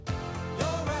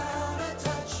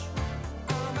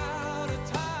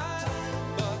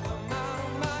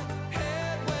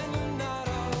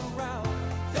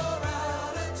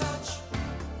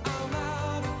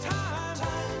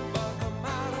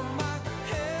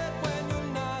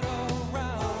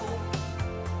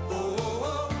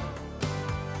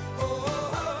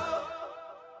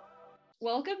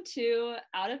Welcome to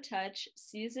Out of Touch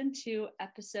Season 2,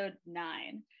 Episode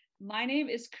 9. My name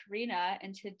is Karina,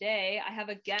 and today I have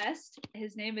a guest.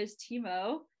 His name is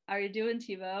Timo. How are you doing,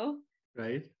 Timo?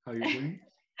 Great. How are you doing?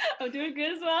 I'm doing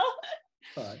good as well.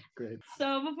 Fine, great.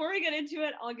 So before we get into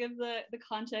it, I'll give the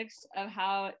context of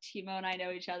how Timo and I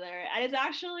know each other. And it's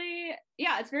actually,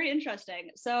 it's very interesting.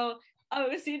 So,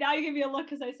 see, now you give me a look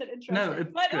because I said interesting. No, it's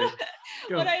but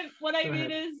great. what I mean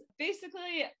is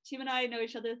basically Timo and I know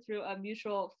each other through a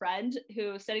mutual friend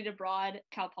who studied abroad,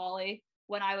 Cal Poly,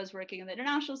 when I was working in the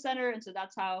International Center. And so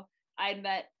that's how I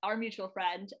met our mutual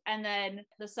friend. And then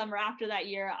the summer after that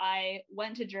year, I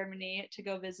went to Germany to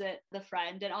go visit the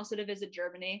friend and also to visit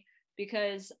Germany,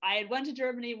 because I had went to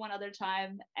Germany one other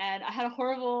time and I had a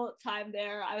horrible time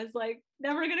there. I was like,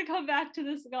 never going to come back to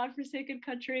this godforsaken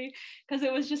country because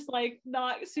it was just like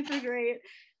not super great.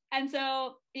 And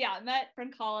so, I met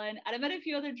friend Colin and I met a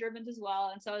few other Germans as well.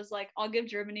 And so I was like, I'll give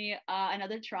Germany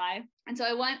another try. And so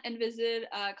I went and visited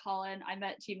Colin. I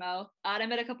met Timo and I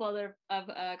met a couple other of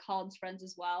Colin's friends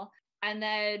as well. And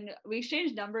then we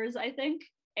exchanged numbers, I think.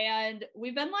 And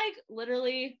we've been like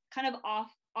literally kind of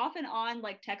off and on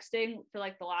like texting for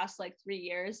like the last like 3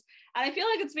 years. And I feel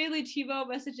like it's mainly Timo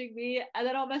messaging me and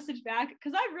then I'll message back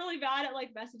because I'm really bad at like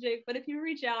messaging. But if you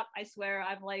reach out, I swear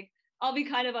I'm like, I'll be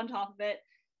kind of on top of it.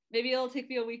 Maybe it'll take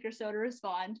me a week or so to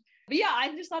respond. But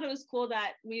I just thought it was cool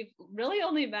that we've really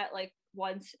only met like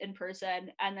once in person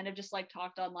and then have just like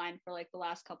talked online for like the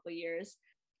last couple of years.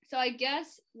 So I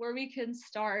guess where we can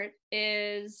start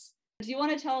is, do you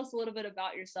want to tell us a little bit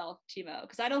about yourself, Timo?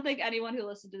 Because I don't think anyone who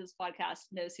listens to this podcast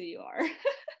knows who you are.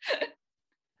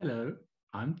 Hello,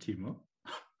 I'm Timo.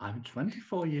 I'm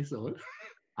 24 years old.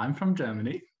 I'm from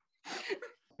Germany.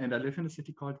 And I live in a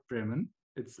city called Bremen.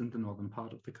 It's in the northern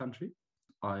part of the country.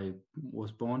 I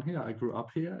was born here. I grew up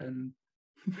here and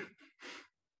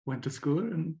went to school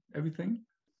and everything.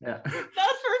 Yeah.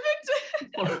 That's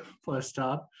perfect. for a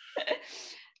start.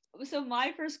 So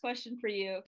my first question for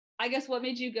you, I guess, what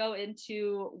made you go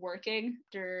into working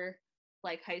after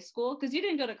like high school? Because you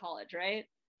didn't go to college, right?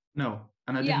 No,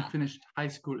 and I didn't finish high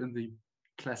school in the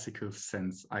classical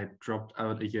sense. I dropped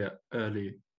out a year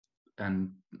early and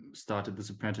started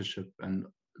this apprenticeship and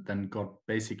then got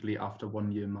basically after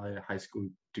 1 year my high school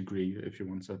degree, if you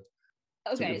want to.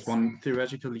 Okay. So it's one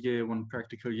theoretical year, one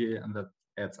practical year, and that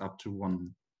adds up to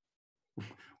one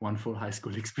full high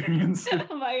school experience.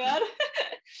 Oh my God.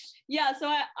 So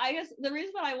I guess the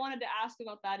reason that I wanted to ask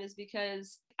about that is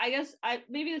because I guess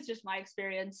maybe it's just my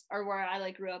experience or where I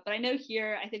like grew up, but I know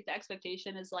here, I think the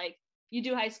expectation is like you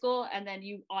do high school and then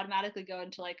you automatically go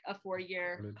into like a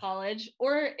 4-year college.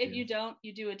 Or if you don't,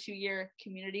 you do a 2-year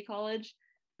community college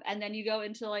and then you go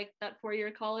into like that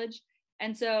 4-year college.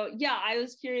 And so, I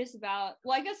was curious about,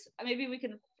 well, I guess maybe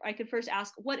I could first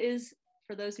ask, what is,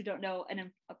 for those who don't know,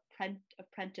 an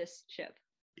apprenticeship?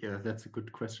 Yeah, that's a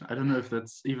good question. I don't know if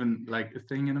that's even like a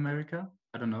thing in America.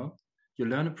 I don't know. You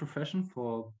learn a profession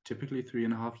for typically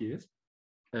 3.5 years,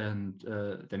 and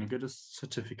then you get a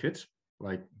certificate,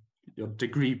 like your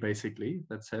degree basically,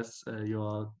 that says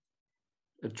you're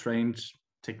a trained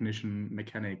technician,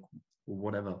 mechanic, or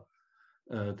whatever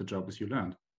the job is you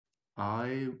learned.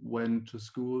 I went to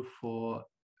school for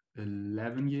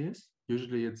 11 years.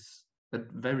 Usually it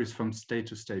varies from state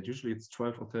to state. Usually it's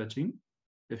 12 or 13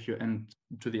 if you end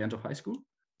to the end of high school.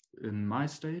 In my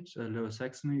state, Lower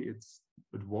Saxony, it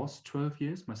was 12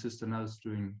 years. My sister now is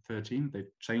doing 13. They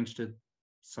changed it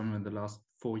somewhere in the last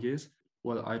 4 years.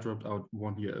 Well, I dropped out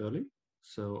 1 year early,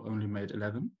 so only made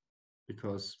 11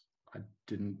 because I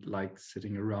didn't like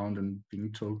sitting around and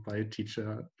being told by a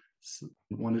teacher. So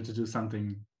I wanted to do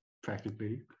something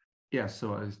practically.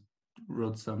 So I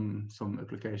wrote some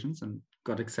applications and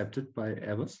got accepted by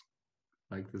Airbus,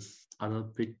 like this other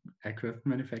big aircraft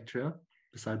manufacturer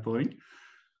beside Boeing,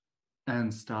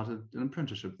 and started an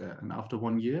apprenticeship there. And after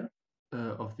 1 year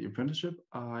of the apprenticeship,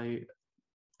 I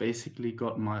basically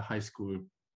got my high school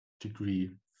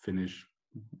degree, finish,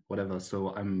 whatever.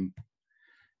 So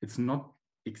it's not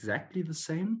exactly the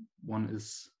same. One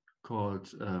is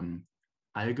called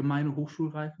Allgemeine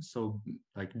Hochschulreife, so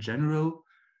like general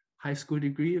high school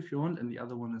degree if you want, and the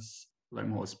other one is like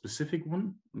more a specific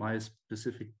one. My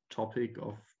specific topic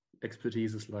of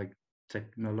expertise is like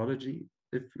technology,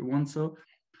 if you want so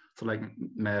like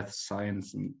math,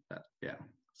 science, and that.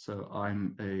 So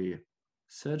I'm a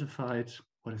certified,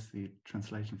 what is the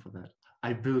translation for that?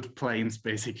 I build planes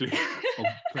basically, or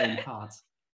plane parts.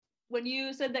 When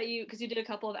you said that because you did a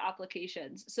couple of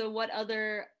applications, so what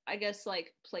other, I guess,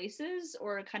 like places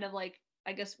or kind of like,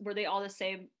 I guess, were they all the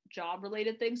same job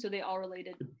related things? So they all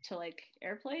related to like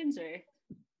airplanes or?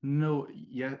 No,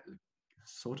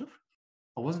 sort of.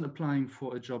 I wasn't applying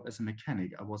for a job as a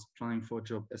mechanic. I was applying for a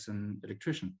job as an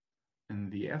electrician in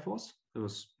the Air Force. It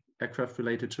was aircraft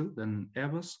related too. Then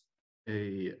Airbus,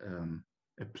 a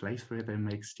place where they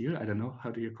make steel. I don't know,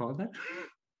 how do you call that?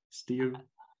 Steel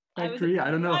factory.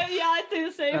 I don't know. Yeah, I'd say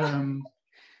the same.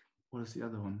 What is the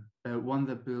other one? One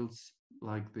that builds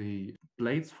like the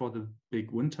blades for the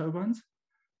big wind turbines,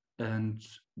 and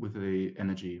with a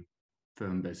energy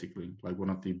firm, basically, like one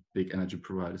of the big energy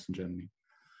providers in Germany.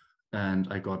 And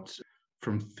I got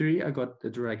from three, I got a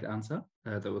direct answer.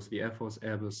 That was the Air Force,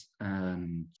 Airbus,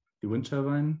 and the wind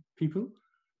turbine people.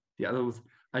 The other was,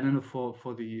 I don't know,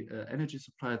 for the energy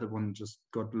supplier, the one just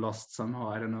got lost somehow.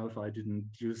 I don't know if I didn't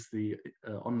use the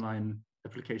online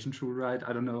application tool right.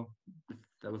 I don't know if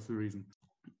that was the reason.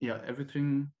 Yeah,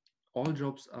 everything, all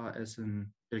jobs are as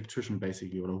an electrician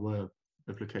basically, or were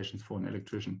applications for an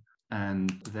electrician. And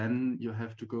then you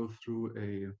have to go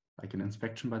through like an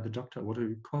inspection by the doctor. What do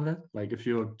you call that? Like if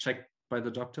you're checked by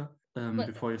the doctor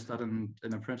before you start an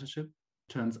apprenticeship.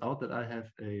 Turns out that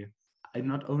I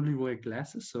not only wear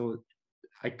glasses, so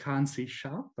I can't see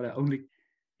sharp, but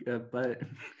but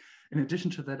in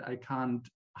addition to that, I can't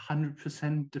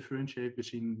 100% differentiate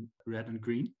between red and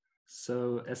green.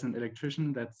 So as an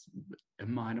electrician, that's a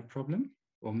minor problem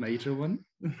or major one.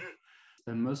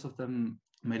 And most of them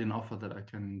made an offer that I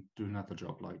can do another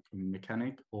job like a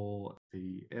mechanic, or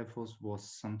the Air Force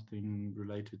was something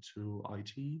related to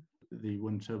IT. The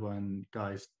wind turbine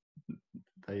guys,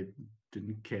 they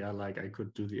didn't care, like I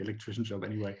could do the electrician job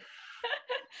anyway.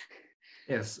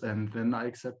 Yes, and then I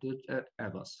accepted at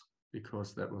Airbus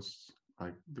because that was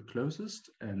like the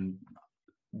closest and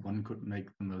one could make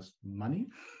the most money.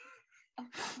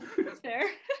 Okay, that's fair.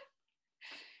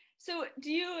 So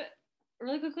do you,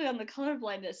 really quickly on the color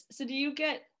blindness, so do you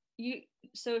get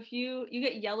so if you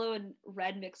get yellow and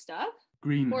red mixed up?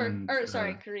 Green or and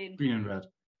sorry, green. Green and red.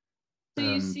 So do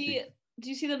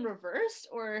you see them reversed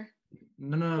or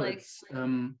no, like, it's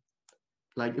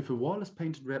like if a wall is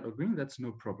painted red or green, that's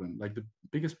no problem. Like the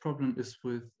biggest problem is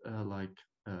with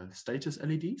status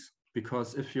LEDs,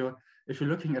 because if you're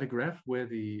looking at a graph where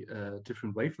the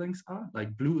different wavelengths are,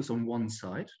 like blue is on one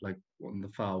side, like on the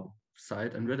far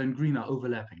side, and red and green are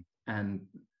overlapping, and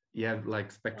yeah, like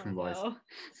spectrum wise. Oh, no.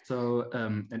 So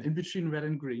and in between red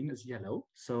and green is yellow.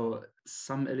 So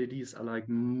some LEDs are like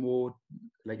more,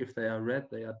 like if they are red,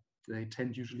 they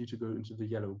tend usually to go into the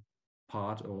yellow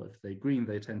part, or if they're green,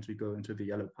 they tend to go into the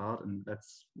yellow part, and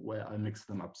that's where I mix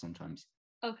them up sometimes.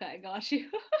 Okay, got you.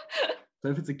 So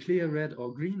if it's a clear red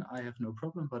or green, I have no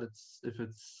problem, but if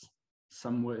it's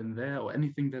somewhere in there, or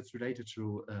anything that's related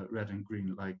to red and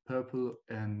green, like purple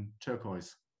and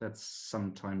turquoise, that's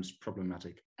sometimes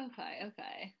problematic.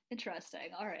 Okay, interesting.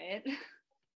 All right.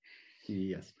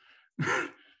 Yes.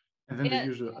 And then the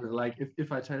usual, like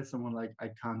if I tell someone like I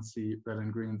can't see red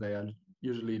and green, they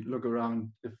usually look around,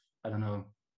 if I don't know,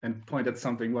 and point at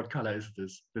something. What color is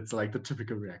this? It's like the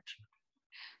typical reaction.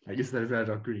 Like, is that red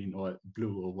or green or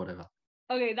blue or whatever?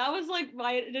 Okay, that was like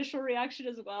my initial reaction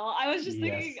as well. I was just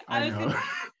thinking, I was gonna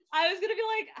be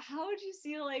like, how would you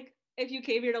see, like, if you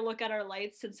came here to look at our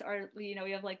lights, since our, we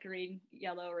have like green,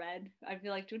 yellow, red. I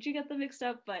feel like, would you get them mixed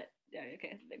up? But yeah,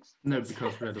 okay, thanks. No,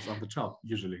 because red is on the top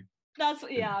usually. That's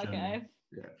okay.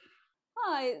 Yeah.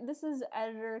 Hi, this is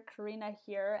editor Karina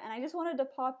here, and I just wanted to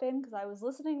pop in because I was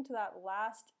listening to that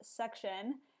last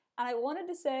section, and I wanted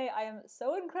to say I am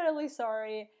so incredibly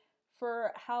sorry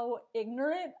for how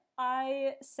ignorant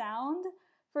I sound.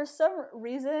 For some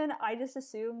reason, I just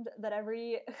assumed that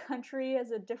every country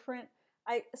has a different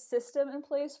system in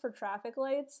place for traffic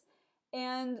lights,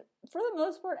 and for the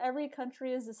most part, every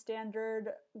country is the standard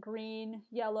green,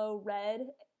 yellow, red,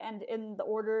 and in the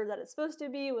order that it's supposed to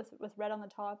be, with red on the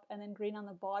top and then green on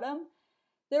the bottom.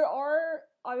 There are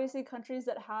obviously countries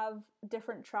that have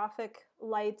different traffic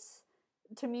lights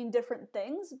to mean different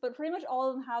things, but pretty much all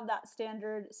of them have that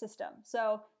standard system.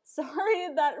 So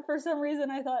sorry that for some reason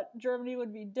I thought Germany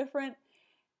would be different,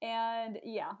 and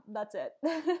yeah, that's it.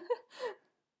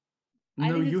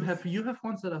 No, you have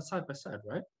ones that are side by side,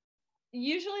 right?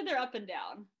 Usually they're up and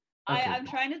down. Okay. I'm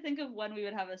trying to think of when we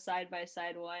would have a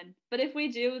side-by-side one. But if we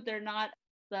do, they're not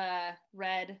the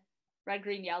red,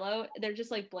 green, yellow. They're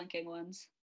just like blinking ones.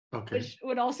 Okay. Which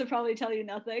would also probably tell you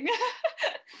nothing.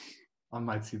 I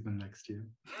might see them next year.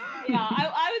 Yeah,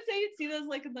 I would say you'd see those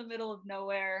like in the middle of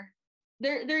nowhere.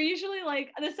 They're usually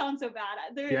like, this sounds so bad.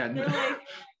 They're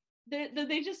like,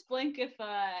 they just blink if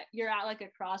you're at like a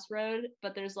crossroad,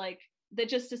 but there's like, they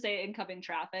just to say incoming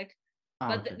traffic.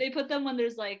 But okay. They put them when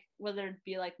there's like, whether there'd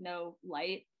be like no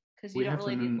light, because you don't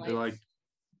really need lights. Like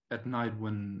at night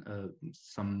when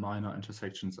some minor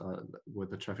intersections are where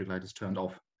the traffic light is turned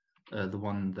off. The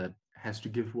one that has to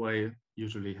give way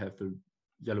usually have the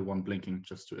yellow one blinking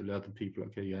just to alert the people,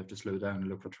 okay, you have to slow down and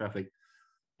look for traffic.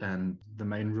 And the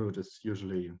main route is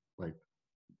usually like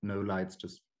no lights,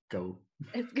 just go.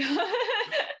 It's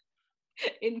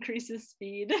increases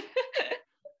speed.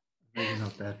 Maybe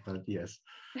not that, but yes.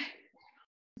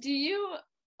 Do you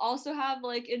also have,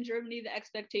 like in Germany, the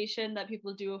expectation that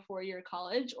people do a 4-year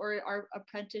college, or are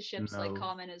apprenticeships like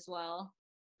common as well?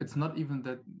 It's not even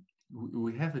that.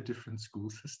 We have a different school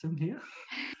system here.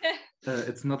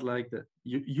 It's not like that.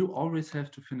 You always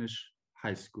have to finish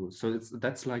high school, so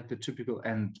that's like the typical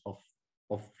end of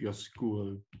your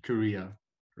school career,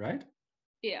 right?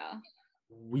 Yeah.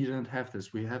 We don't have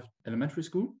this. We have elementary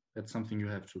school. That's something you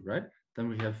have to, right? Then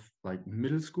we have like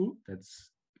middle school.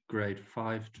 That's grade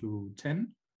 5 to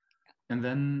 10. And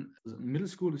then middle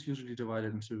school is usually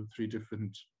divided into 3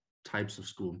 different types of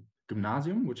school.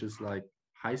 Gymnasium, which is like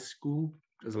high school,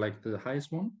 is like the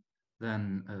highest one.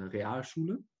 Then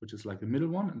Realschule, which is like the middle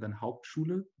one. And then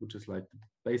Hauptschule, which is like the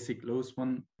basic lowest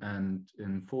one. And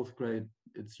in 4th grade,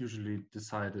 it's usually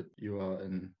decided you are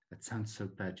that sounds so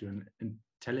bad, you're an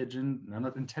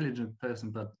not intelligent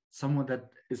person, but someone that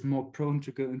is more prone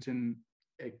to go into an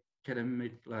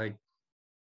academic like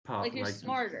path. Like you're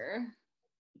smarter.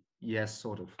 Yes,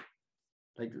 sort of.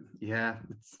 Like, yeah.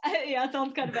 Yeah, it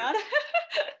sounds kind of bad.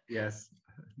 Yes,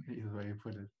 either way you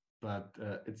put it. But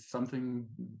it's something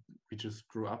we just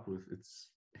grew up with.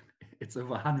 It's over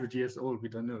 100 years old. We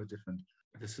don't know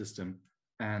the system.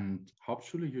 And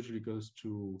Hauptschule usually goes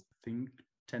to, I think,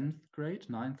 10th grade,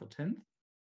 9th or 10th.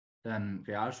 Then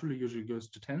Realschule usually goes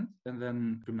to 10th. And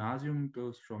then Gymnasium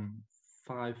goes from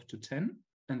 5 to 10.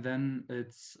 And then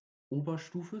it's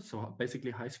Oberstufe, so basically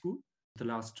high school, the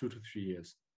last 2 to 3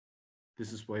 years.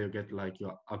 This is where you get like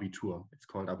your Abitur. It's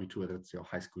called Abitur. That's your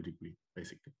high school degree,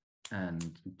 basically. And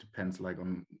it depends like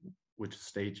on which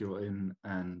state you're in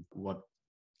and what,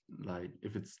 like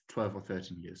if it's 12 or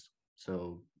 13 years.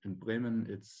 So in Bremen,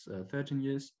 it's 13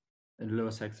 years. In Lower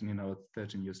Saxony, now it's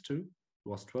 13 years too. It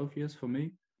was 12 years for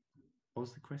me. What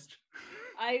was the question?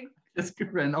 I just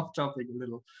ran off topic a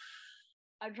little.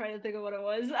 I'm trying to think of what it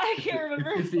was. I can't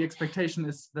remember. If the expectation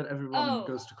is that everyone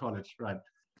goes to college, right?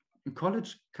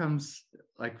 College comes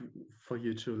like for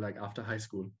you too, like after high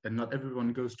school, and not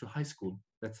everyone goes to high school.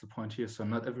 That's the point here. So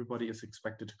not everybody is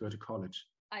expected to go to college.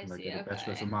 I see. Get a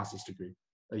bachelor's or master's degree.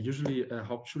 Usually,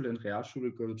 Hauptschule and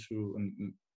Realschule go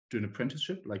to do an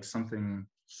apprenticeship, like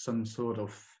some sort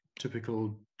of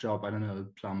typical job. I don't know,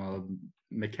 plumber,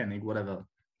 mechanic, whatever.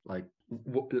 Like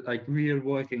real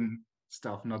working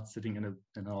stuff, not sitting in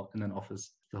an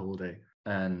office the whole day.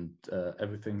 And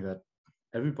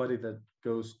everybody that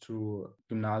goes to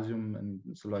gymnasium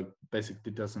and so like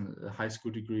basically does a high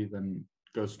school degree then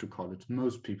goes to college.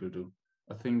 Most people do.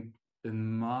 I think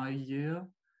in my year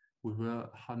we were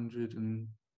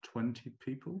 120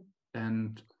 people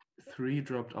and 3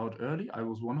 dropped out early. I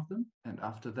was one of them. And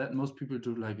after that, most people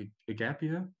do like a gap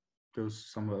year, goes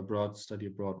somewhere abroad, study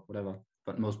abroad, whatever.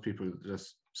 But most people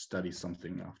just study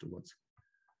something afterwards.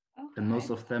 Okay. And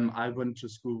most of them I went to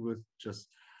school with just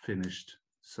finished.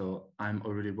 So I'm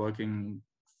already working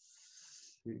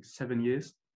 7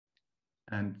 years.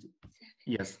 And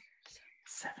yes,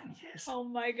 7 years. Oh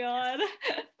my God.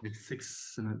 Like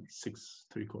 6 and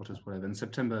 6.75, whatever. In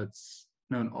September,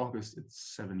 in August,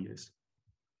 it's 7 years.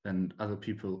 And other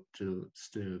people to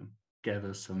still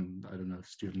gather some, I don't know,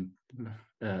 student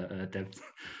debt.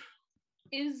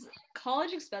 Is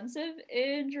college expensive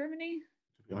in Germany?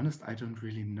 To be honest, I don't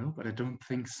really know, but I don't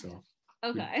think so.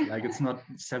 Okay. Like it's not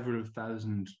several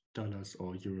 $1,000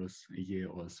 or euros a year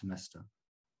or a semester.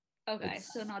 Okay,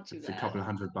 so not too bad. It's a couple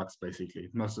 $100 basically.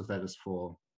 Most of that is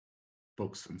for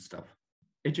books and stuff.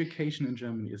 Education in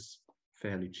Germany is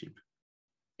fairly cheap.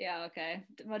 Yeah, okay.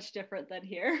 Much different than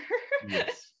here.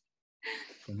 Yes.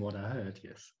 From what I heard,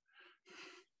 yes.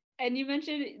 And you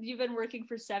mentioned you've been working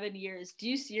for 7 years. Do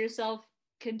you see yourself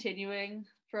continuing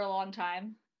for a long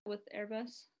time with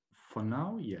Airbus? For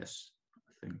now, yes,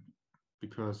 I think.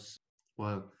 Because,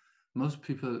 well, most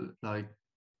people like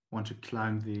want to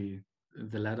climb the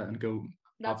ladder and go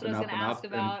That's up and up and up. That's what I was going to ask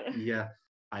about. And, yeah,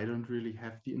 I don't really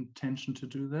have the intention to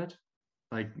do that.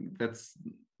 Like, that's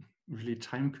really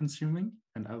time consuming.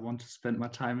 And I want to spend my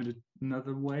time in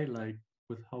another way, like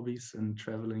with hobbies and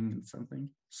traveling and something.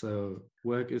 So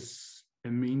work is a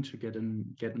mean to get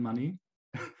money.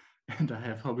 And I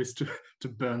have hobbies to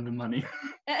burn the money.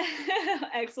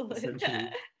 Excellent. Essentially,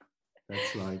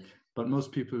 that's like, but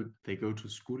most people, they go to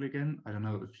school again. I don't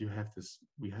know if you have this.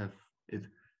 We have it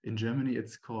in Germany.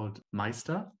 It's called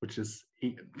Meister, which is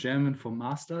German for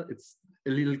master. It's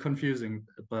a little confusing,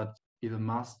 but either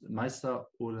Meister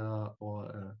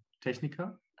or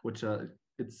Technica, which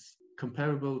it's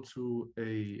comparable to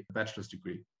a bachelor's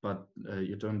degree, but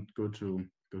you don't go to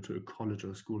a college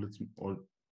or a school. Or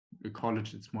a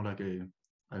college. It's more like a,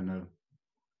 I don't know,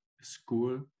 a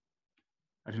school.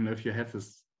 I don't know if you have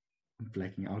this. I'm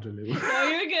blacking out a little. No,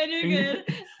 you're good. You're good.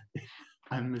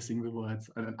 I'm missing the words.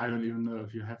 I don't even know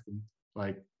if you have them.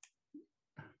 Like.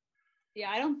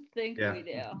 Yeah, I don't think we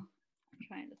do. I'm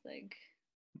trying to think.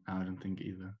 I don't think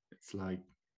either. It's like,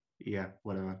 yeah,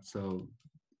 whatever. So,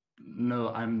 no,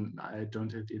 I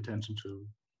don't have the intention to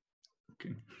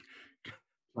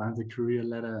climb the career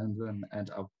ladder and then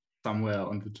end up somewhere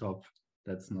on the top.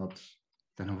 That's not.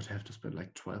 Then I would have to spend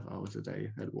like 12 hours a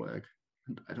day at work,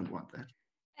 and I don't want that.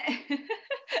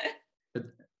 But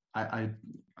I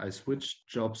switched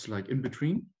jobs like in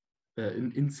between,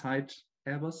 inside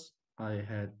Airbus. I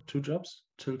had 2 jobs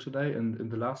till today, and in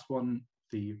the last one,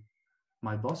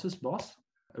 my boss's boss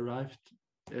arrived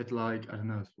at like, I don't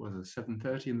know, was it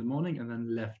 7:30 in the morning and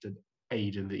then left at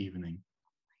 8 in the evening. Oh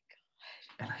my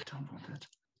God. And I don't want that.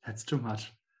 That's too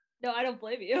much. No, I don't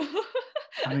blame you.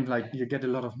 I mean, like, you get a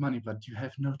lot of money, but you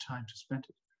have no time to spend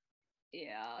it.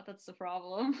 Yeah, that's the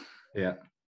problem. Yeah.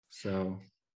 So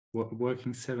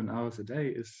working 7 hours a day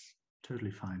is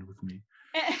totally fine with me.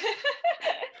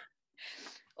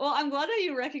 Well, I'm glad that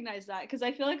you recognize that, because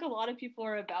I feel like a lot of people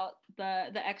are about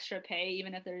the extra pay,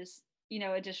 even if there's,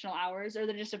 additional hours, or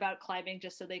they're just about climbing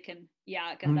just so they can,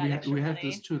 get that extra money. We have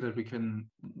this too, that we can,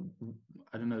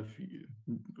 I don't know if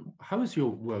how is your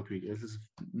work week? Is this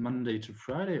Monday to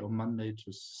Friday or Monday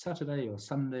to Saturday or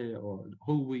Sunday or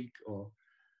whole week? Or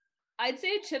I'd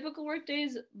say typical work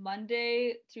days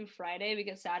Monday through Friday. We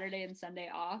get Saturday and Sunday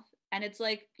off. And it's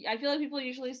like, I feel like people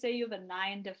usually say you have a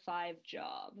 9 to 5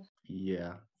 job.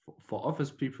 Yeah, for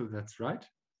office people, that's right.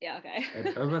 Yeah, okay.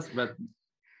 At Airbus, but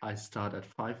I start at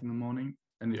 5 in the morning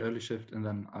in the early shift, and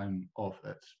then I'm off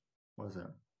at,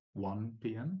 1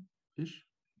 p.m. ish?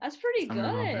 That's pretty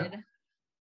good.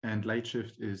 And late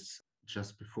shift is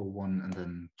just before 1 and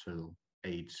then till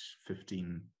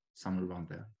 8:15, somewhere around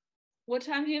there. What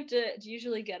time do you have to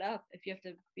usually get up if you have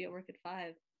to be at work at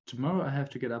 5? Tomorrow I have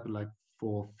to get up at like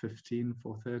 4:15,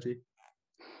 4:30.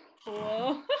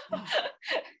 Whoa.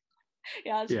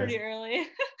 Yeah, it's pretty early.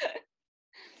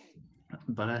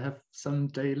 But I have some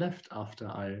day left after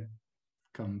I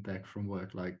come back from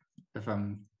work. Like if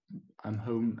I'm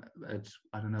home at,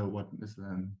 I don't know, what is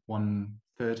then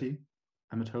 1:30,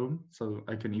 I'm at home, so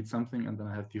I can eat something, and then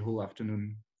I have the whole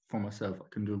afternoon for myself. I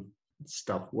can do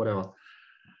stuff, whatever.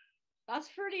 That's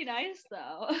pretty nice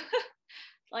though.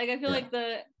 Like I feel like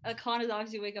the con is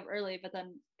obviously wake up early, but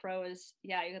then pro is,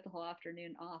 you get the whole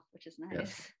afternoon off, which is nice.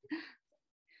 Yes.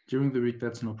 During the week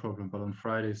that's no problem, but on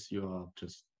Fridays you are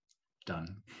just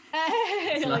done.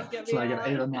 It's like at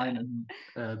 8 or 9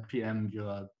 p.m. you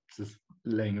are just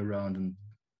laying around and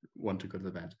want to go to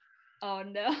bed. Oh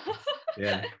no.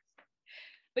 Yeah.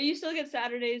 But you still get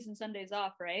Saturdays and Sundays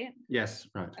off, right? Yes,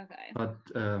 right. Okay. But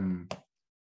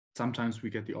sometimes we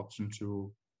get the option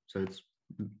to, so it's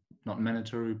not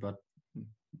mandatory, but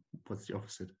what's the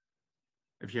opposite?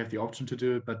 If you have the option to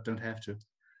do it, but don't have to.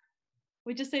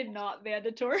 We just say not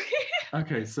mandatory.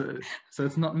 Okay, so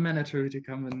it's not mandatory to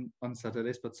come in on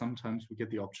Saturdays, but sometimes we get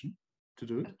the option to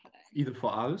do it, either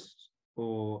for hours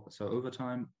or so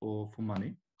overtime or for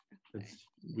money. Okay.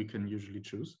 We can usually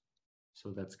choose, so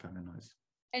that's kind of nice.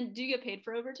 And do you get paid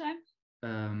for overtime?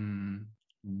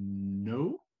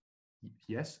 No.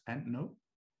 Yes and no.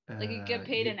 Like you get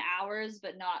paid in hours,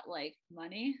 but not like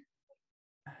money.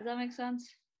 Does that make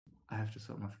sense? I have to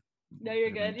sort my. No,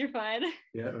 you're good. You're fine.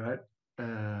 Yeah, right.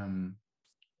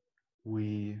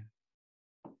 Well,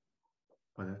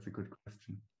 that's a good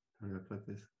question. How do I put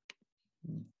this?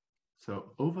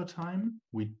 So overtime,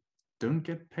 we don't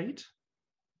get paid.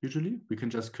 Usually, we can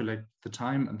just collect the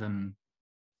time and then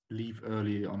leave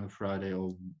early on a Friday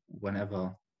or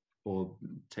whenever, or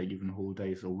take even whole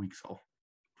days or weeks off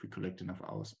if we collect enough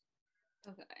hours.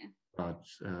 Okay. But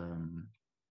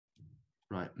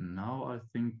right now, I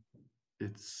think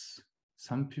it's,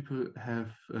 some people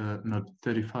have not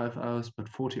 35 hours, but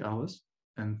 40 hours,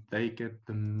 and they get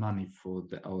the money for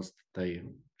the hours that they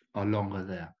are longer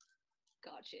there.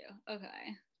 Got you.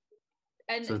 Okay.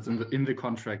 And so it's in the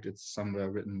contract, it's somewhere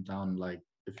written down, like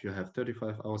if you have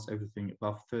 35 hours, everything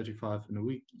above 35 in a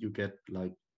week, you get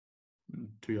like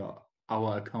to your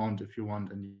hour account if you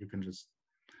want, and you can just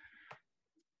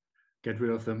get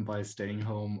rid of them by staying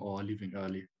home or leaving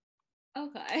early.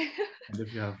 Okay. And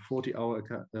if you have 40-hour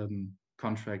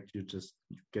contract, you just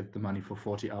get the money for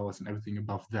 40 hours, and everything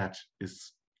above that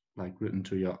is like written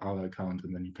to your hour account,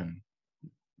 and then you can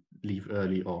leave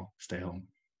early or stay home.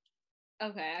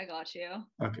 Okay, I got you.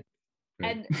 Okay.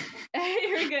 And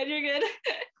you're good.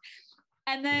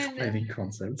 And then explaining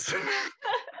concepts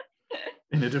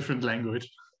in a different language.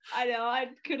 I know, I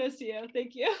kudos to you.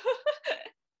 Thank you.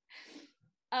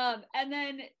 And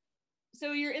then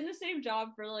so you're in the same job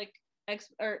for like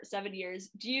 7 years.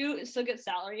 Do you still get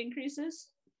salary increases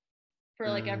for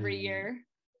like every year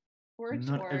worked?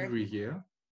 Not every year,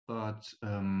 but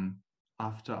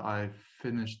after I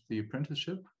finished the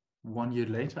apprenticeship, 1 year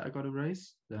later I got a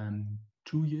raise, then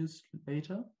 2 years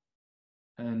later.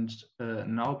 And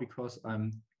now because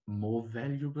I'm more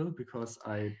valuable, because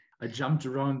I jumped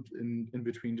around in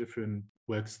between different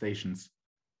workstations.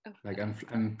 Okay. Like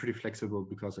I'm pretty flexible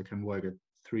because I can work at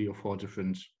 3 or 4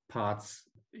 different parts,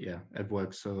 at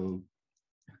work. So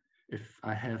if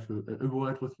I have a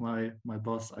word with my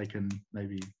boss, I can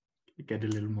maybe get a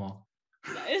little more.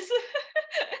 Nice.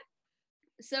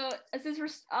 So since we're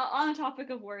on the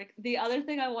topic of work, the other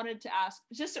thing I wanted to ask,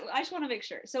 I just want to make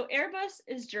sure. So Airbus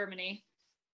is Germany,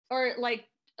 or like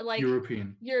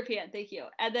European. Thank you.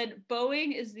 And then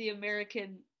Boeing is the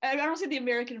American. I don't say the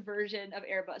American version of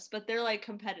Airbus, but they're like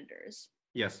competitors.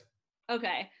 Yes.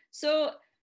 Okay. So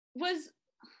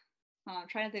I'm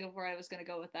trying to think of where I was going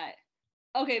to go with that.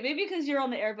 Okay, maybe because you're on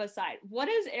the Airbus side. What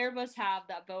does Airbus have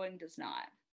that Boeing does not?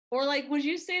 Or like, would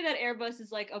you say that Airbus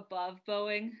is like above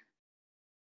Boeing?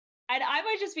 And I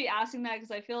might just be asking that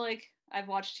because I feel like I've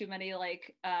watched too many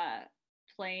like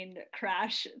plane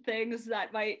crash things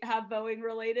that might have Boeing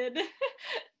related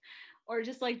or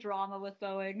just like drama with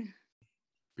Boeing.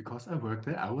 Because I work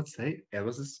there, I would say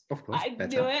Airbus is of course better. I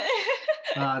knew it.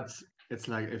 But it's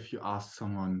like if you ask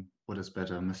someone what is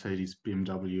better, Mercedes,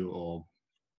 BMW, or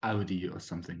Audi or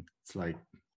something, it's like,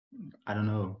 I don't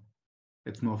know.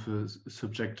 It's more of a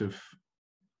subjective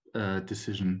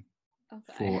decision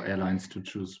for airlines to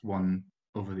choose one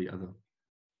over the other.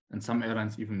 And some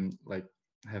airlines even like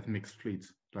have mixed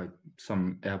fleets, like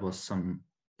some Airbus, some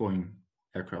Boeing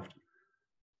aircraft.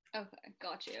 Okay,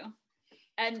 got you.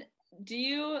 And do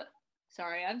you,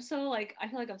 sorry, I feel like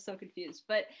I'm so confused,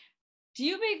 but do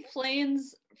you make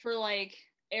planes for like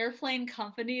airplane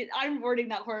companies? I'm wording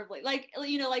that horribly. Like,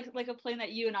 you know, like a plane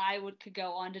that you and I could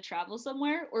go on to travel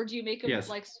somewhere? Or do you make them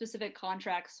like specific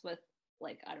contracts with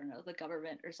like, I don't know, the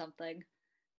government or something?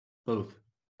 Both.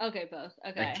 Okay, both.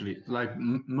 Okay. Actually, like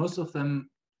most of them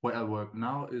where I work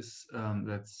now is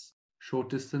that's short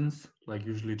distance, like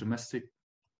usually domestic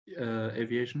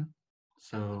aviation.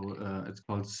 So it's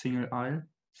called single aisle.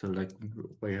 So like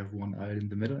where you have one aisle in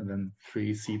the middle and then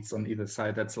 3 seats on either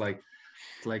side. That's like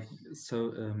 3,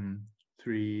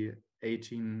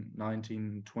 18,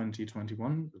 19, 20,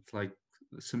 21. It's like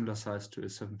similar size to a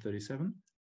 737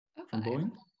 from Boeing.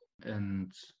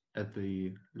 And at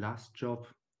the last job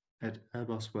at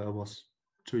Airbus, where I was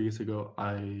 2 years ago,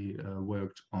 I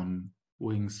worked on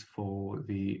wings for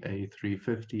the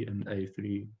A350 and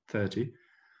A330.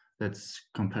 That's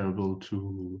comparable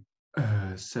to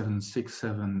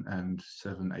 767 and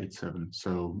 787,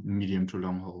 so medium to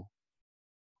long haul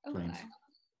planes.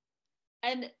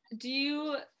 And do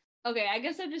you, I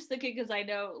guess I'm just thinking because I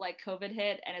know like COVID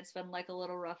hit and it's been like a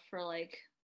little rough for like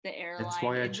the airline That's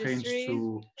why industry. I changed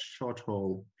to short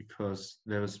haul, because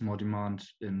there is more demand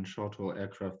in short haul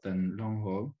aircraft than long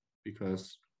haul,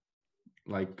 because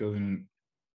like going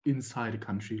inside a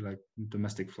country, like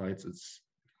domestic flights,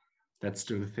 that's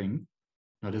still a thing.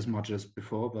 Not as much as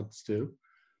before, but still.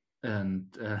 And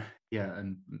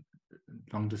and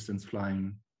long distance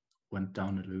flying went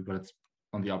down a little, but it's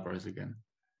on the uprise again.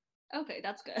 Okay,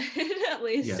 that's good. At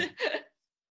least. Yeah. I feel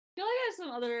like I have some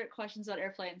other questions about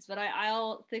airplanes, but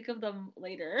I'll think of them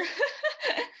later.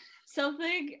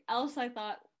 Something else I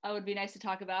thought would be nice to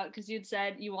talk about, because you'd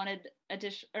said you wanted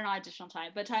not additional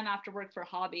time, but time after work for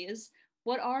hobbies.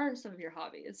 What are some of your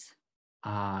hobbies?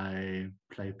 I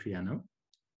play piano.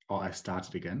 Or I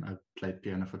started again. I played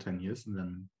piano for 10 years, and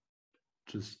then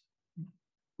just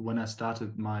when I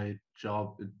started my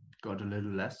job, it got a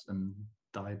little less and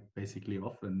died basically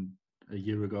off. And a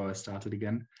year ago, I started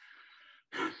again.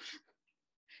 I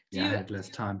had less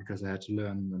time because I had to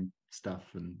learn and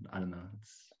stuff, and I don't know.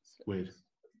 It's weird.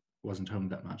 Wasn't home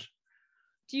that much.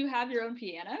 Do you have your own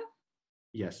piano?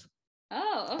 Yes.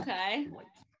 Oh, okay.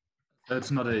 So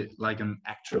it's not an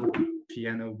actual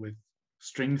piano with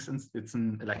strings, and it's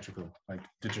an electrical, like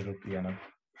digital piano.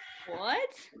 What?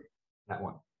 That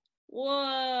one.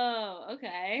 Whoa,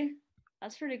 okay.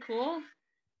 That's pretty cool.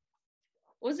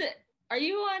 Are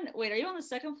you on the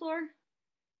second floor?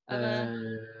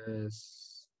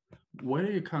 Where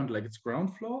do you count? Like it's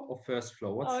ground floor or first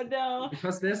floor? Oh no.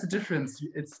 Because there's a difference.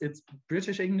 It's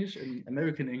British English and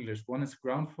American English. One is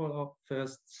ground floor,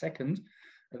 first, second,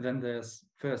 and then there's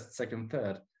first, second,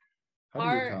 third. How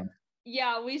do you count?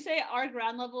 Yeah, we say our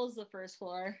ground level is the first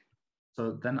floor.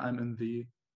 So then I'm in the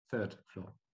third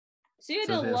floor. So you had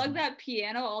to lug that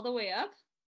piano all the way up?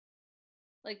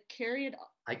 Like carry it?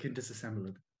 I can disassemble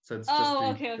it. So it's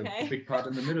just the big part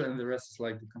in the middle, and the rest is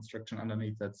like the construction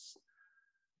underneath.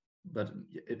 But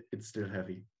it's still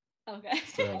heavy. Okay.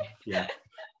 So yeah.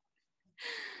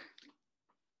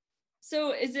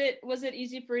 So was it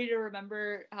easy for you to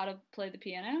remember how to play the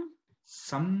piano?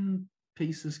 Some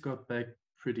pieces got back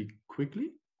pretty quickly,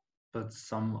 but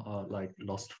some are like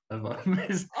lost forever.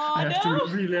 I have to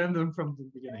relearn them from the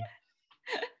beginning.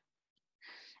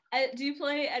 Do you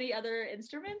play any other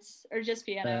instruments or just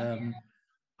piano?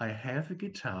 I have a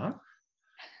guitar.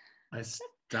 I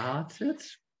started,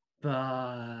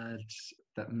 but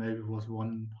that maybe was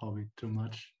one hobby too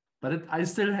much. But I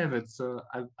still have it, so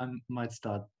I might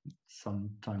start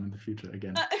sometime in the future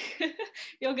again.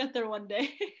 You'll get there one day.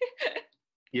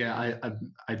 Yeah,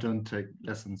 I don't take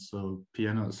lessons, so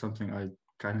piano is something I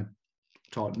kind of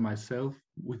taught myself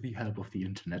with the help of the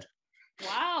internet.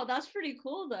 Wow, that's pretty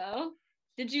cool, though.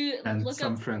 Did you look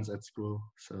some friends at school?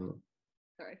 So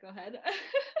sorry, go ahead.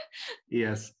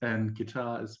 Yes, and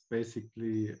guitar is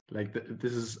basically like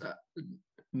this is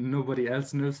nobody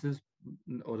else knows this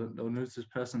or knows this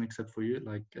person except for you.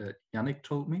 Like Yannick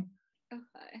told me.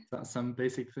 Okay. Some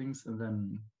basic things, and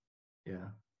then yeah,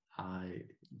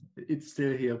 it's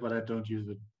still here, but I don't use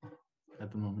it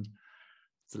at the moment.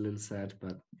 It's a little sad,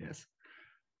 but yes.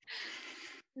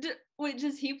 Wait,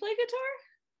 does he play guitar?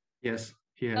 Yes,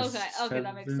 he has okay,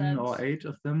 that makes sense. 7 or 8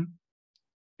 of them.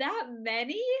 That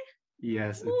many?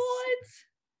 Yes. What?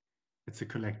 It's a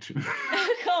collection.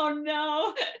 Oh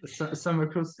no. Some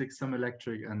acoustic, some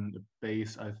electric, and a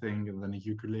bass, I think, and then a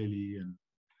ukulele and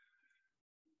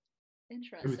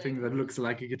interesting. Everything that looks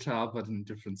like a guitar, but in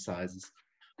different sizes.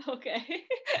 Okay.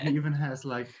 He even has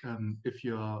like, if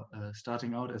you're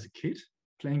starting out as a kid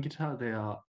playing guitar, they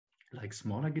are like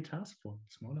smaller guitars for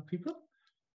smaller people,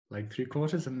 like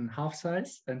 3/4 and half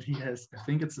size, and he has, I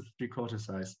think it's a 3/4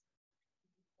 size.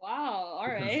 Wow, all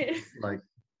right. Like,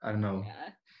 I don't know,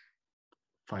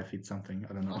 5 feet something,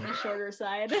 I don't know. On the shorter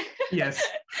side. Yes.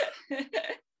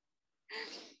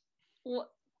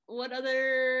 What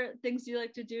other things do you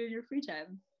like to do in your free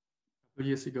time? A couple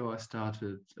years ago, I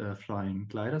started flying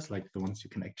gliders, like the ones you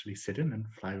can actually sit in and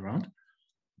fly around.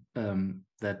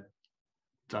 That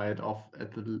died off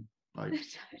at the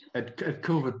at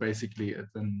COVID basically. And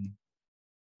then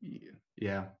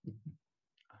yeah,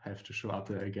 I have to show up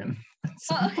there again at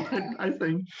some point, I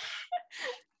think.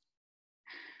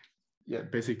 Yeah,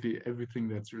 basically everything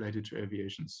that's related to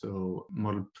aviation. So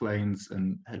model planes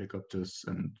and helicopters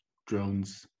and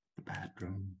drones. The bad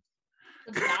drone.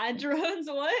 The bad drones?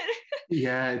 What?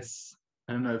 Yeah,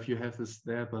 I don't know if you have this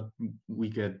there, but we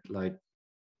get like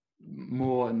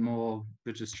more and more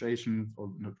registrations,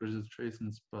 or not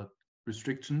registrations, but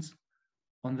restrictions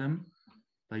on them.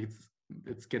 Like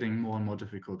it's getting more and more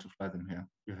difficult to fly them here.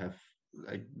 You have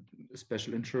like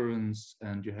special insurance,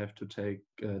 and you have to take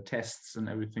tests and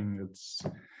everything.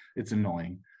 It's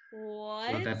annoying.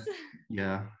 What? So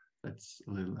that's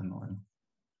a little annoying.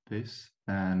 This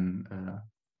and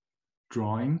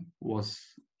drawing was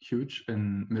huge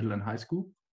in middle and high school.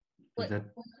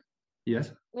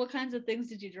 Yes. What kinds of things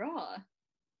did you draw?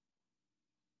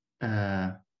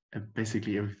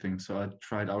 Basically everything. So I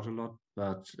tried out a lot,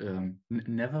 but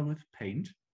never with paint.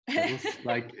 That was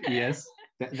like, yes,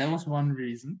 that was one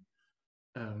reason.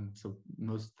 So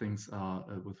most things are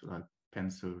with like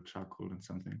pencil, charcoal, and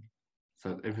something.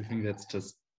 So everything that's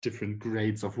just different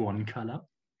grades of one color.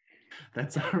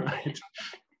 That's all right.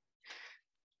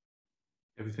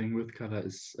 Everything with color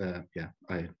is,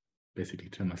 I basically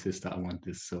tell my sister, I want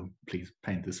this, so please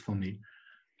paint this for me.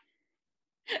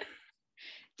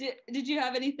 Did you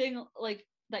have anything like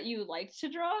that you liked to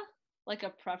draw? Like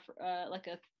a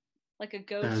like a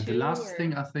go-to? The last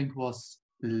thing I think was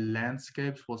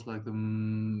landscapes was like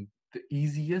the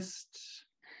easiest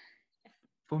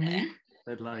for me.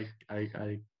 That like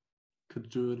I could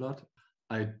do a lot.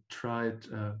 I tried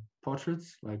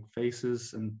portraits, like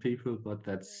faces and people, but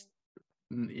that's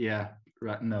no.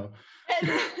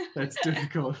 That's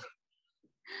difficult.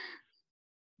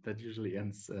 That usually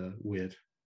ends weird,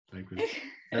 like with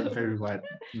very wide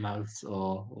mouths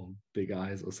or big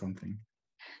eyes or something.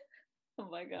 Oh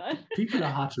my god. People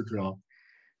are hard to draw.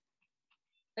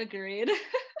 Agreed.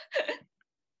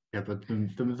 Yeah, but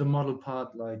the model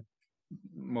part, like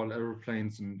model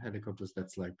aeroplanes and helicopters,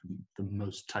 that's like the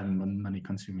most time and money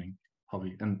consuming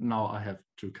hobby. And now I have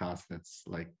 2 cars. That's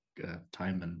like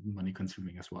time and money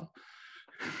consuming as well.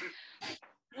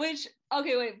 Which,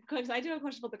 okay, wait, because I do have a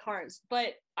question about the cars,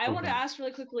 but I want to ask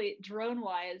really quickly,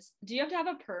 drone-wise, do you have to have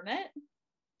a permit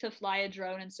to fly a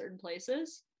drone in certain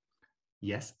places?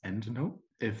 Yes and no.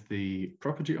 If the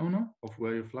property owner of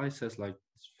where you fly says like,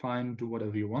 it's fine, do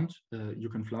whatever you want, you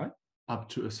can fly up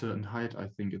to a certain height. I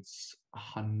think it's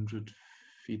 100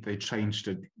 feet. They changed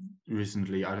it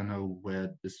recently. I don't know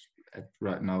where this at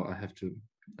right now. I have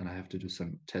to do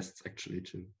some tests actually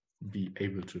to be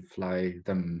able to fly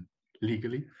them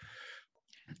legally.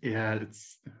 Yeah,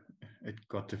 it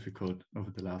got difficult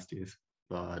over the last years,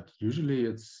 but usually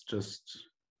it's just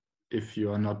if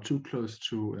you are not too close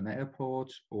to an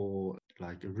airport or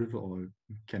like a river or a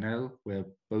canal where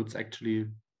boats actually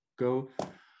go,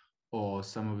 or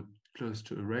somewhere close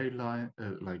to a rail line,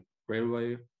 like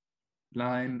railway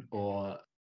line or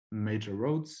major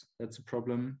roads, that's a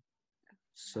problem.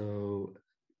 So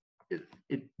it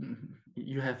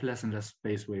you have less and less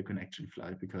space where you can actually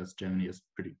fly because Germany is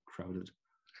pretty crowded.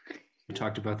 We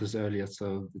talked about this earlier,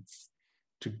 so it's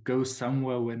to go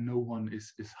somewhere where no one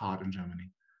is hard in Germany.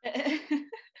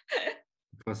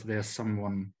 Because there's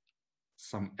some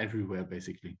everywhere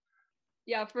basically.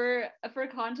 Yeah, for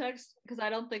context, because I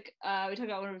don't think we talked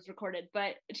about when it was recorded,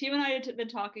 but Timo and I have been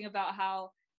talking about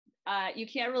how you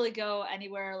can't really go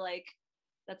anywhere like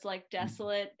that's like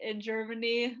desolate in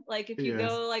Germany. Like if you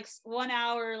go like 1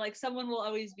 hour, like someone will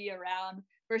always be around,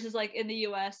 versus like in the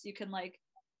US you can like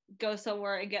go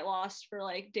somewhere and get lost for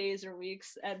like days or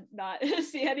weeks and not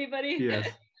see anybody. Yes.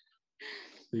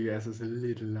 The US is a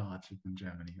little larger than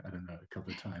Germany. I don't know, a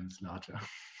couple of times larger.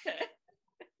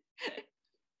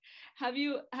 Have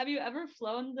you ever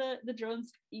flown the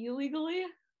drones illegally?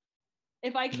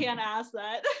 If I can ask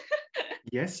that.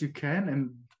 Yes, you can,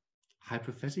 and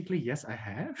hypothetically, yes, I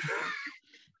have.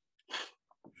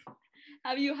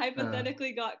 Have you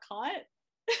hypothetically got caught?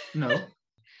 No,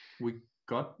 we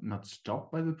got not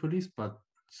stopped by the police, but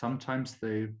sometimes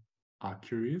they are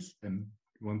curious, and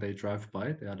when they drive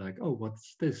by, they are like, "Oh,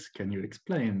 what's this? Can you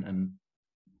explain?" And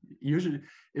usually,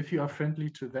 if you are friendly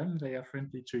to them, they are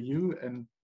friendly to you, and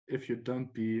if you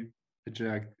don't be a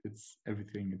jerk, it's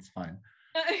fine.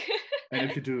 And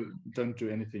if you don't do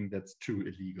anything that's too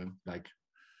illegal, like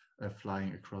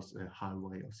flying across a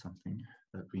highway or something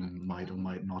that we might or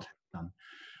might not have done.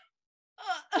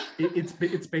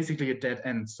 It's basically a dead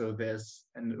end. So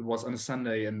and it was on a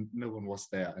Sunday and no one was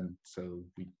there, and so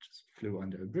we just flew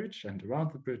under a bridge and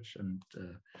around the bridge, and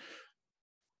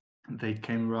they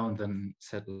came around and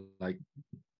said like,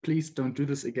 "Please don't do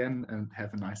this again and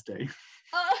have a nice day."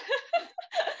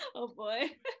 Oh boy.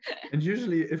 And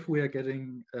usually if we are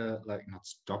getting like not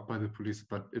stopped by the police,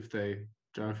 but if they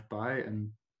drive by and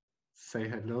say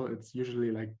hello, it's usually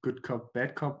like good cop,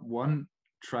 bad cop. One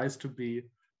tries to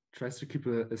keep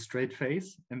a straight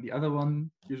face, and the other one,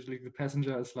 usually the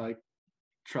passenger, is like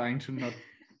trying to not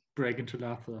break into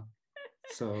laughter.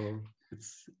 So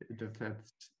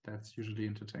that's usually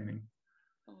entertaining.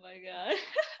 Oh my god.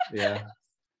 Yeah.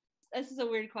 This is a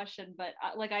weird question, but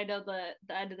like I know the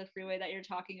end of the freeway that you're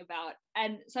talking about,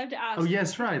 and so I have to ask. Oh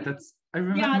yes, right. I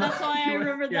remember. Yeah, that's why I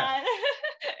remember that.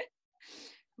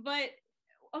 But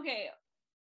okay,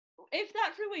 if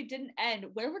that freeway didn't end,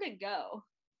 where would it go?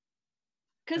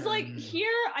 Because like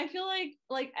here, I feel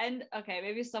like and okay,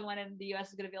 maybe someone in the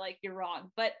US is gonna be like, you're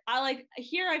wrong, but I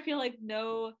feel like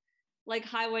no like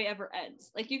highway ever ends.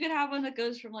 Like you could have one that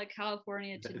goes from like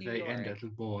California to New York. They end at the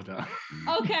border.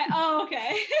 Okay. Oh,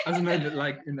 okay. I don't know,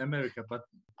 like in America, but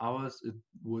ours it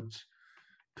would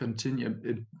continue.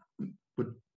 It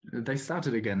would. They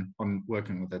started again on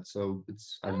working with that, so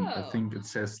it's. I think it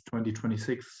says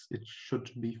 2026. It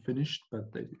should be finished,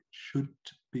 but they should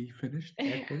be finished.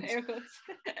 Air quotes.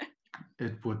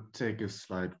 It would take a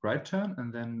slight right turn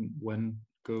and then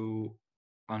go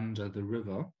under the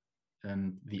river.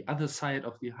 And the other side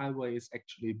of the highway is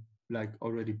actually like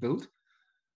already built.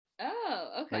 Oh,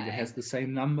 okay. Like it has the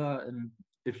same number, and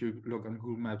if you look on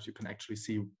Google Maps, you can actually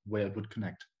see where it would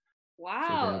connect.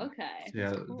 Wow. So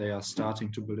okay. Cool. They are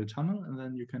starting to build a tunnel, and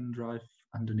then you can drive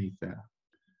underneath there.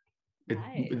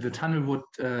 Nice. The tunnel would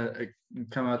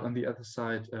come out on the other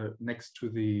side, next to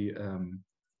the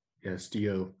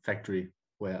S2E9 factory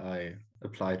where I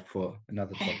applied for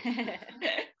another job.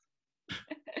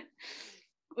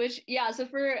 Which so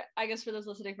for those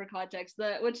listening for context,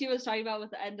 what she was talking about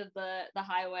with the end of the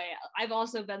highway, I've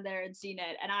also been there and seen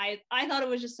it, and I thought it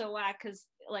was just so whack because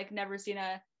like never seen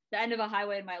the end of a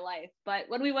highway in my life. But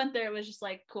when we went there, it was just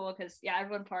like cool because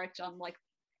everyone parked on like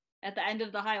at the end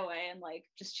of the highway and like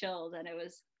just chilled, and it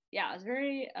was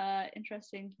very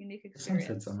interesting, unique experience.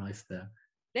 The sunsets are nice there.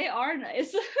 They are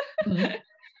nice. Mm-hmm.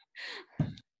 I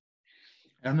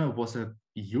don't know, was it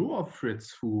you or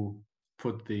Fritz who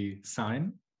put the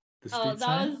sign, the Oh, street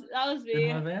sign that was in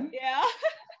me. my van. Yeah.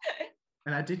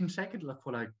 And I didn't check it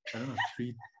for like, I don't know,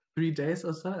 three days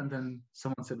or so. And then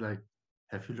someone said like,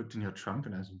 have you looked in your trunk?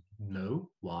 And I said, no,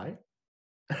 why?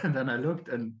 And then I looked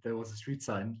and there was a street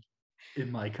sign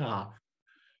in my car.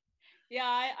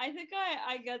 Yeah, I think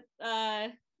I get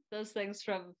those things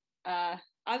from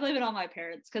I blame it on my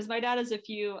parents because my dad has a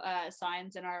few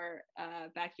signs in our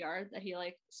backyard that he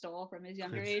like stole from his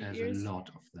younger Fritz has years. a lot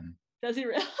of them. Does he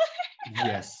really?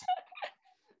 Yes.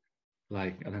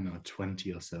 Like, I don't know,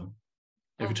 20 or so.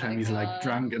 Every time he's God. like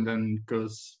drunk and then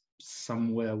goes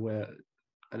somewhere where,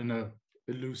 I don't know,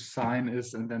 a loose sign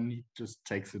is, and then he just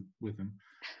takes it with him.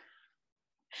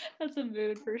 That's a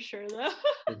mood for sure, though.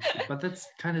 But that's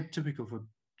kind of typical for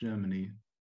Germany,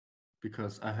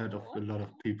 because I heard of a lot of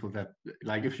people that,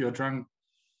 like, if you're drunk,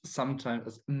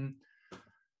 sometimes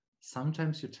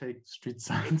you take street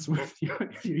signs with you.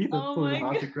 You either pull them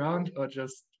out the ground or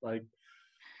just like,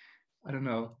 I don't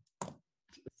know,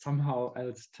 somehow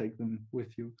else take them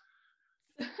with you.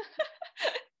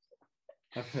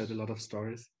 I've heard a lot of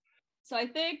stories. So I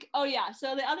think, oh yeah,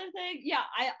 so the other thing, yeah,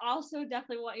 I also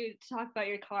definitely want you to talk about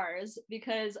your cars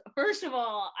because first of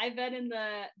all, I've been in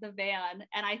the van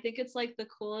and I think it's like the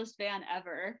coolest van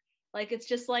ever. Like it's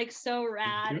just like so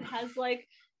rad. It has like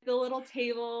the little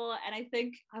table and I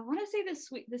think I want to say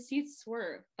the seats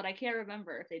swerve, but I can't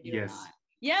remember if they do or not.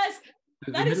 Yes,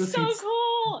 that is so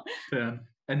cool. Turn.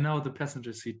 And now the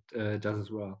passenger seat does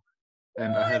as well.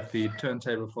 And I have the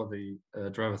turntable for the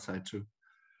driver's side too.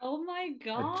 Oh my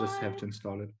god! I just have to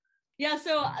install it. Yeah,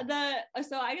 so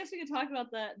I guess we could talk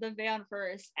about the van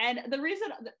first. And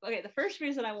the first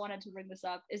reason I wanted to bring this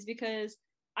up is because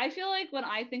I feel like when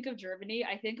I think of Germany,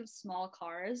 I think of small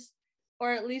cars,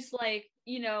 or at least like,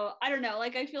 you know, I don't know,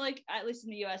 like I feel like at least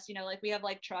in the US, you know, like we have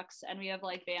like trucks and we have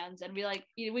like vans and we like,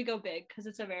 you know, we go big because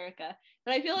it's America.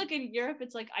 But I feel like in Europe,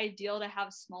 it's like ideal to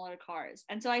have smaller cars.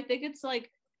 And so I think it's like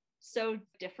so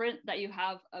different that you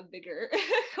have a bigger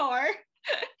car.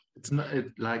 It's not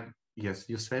like, yes,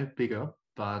 you say bigger,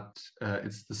 but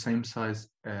it's the same size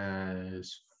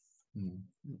as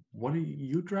what do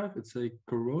you drive? It's a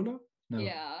Corolla? No.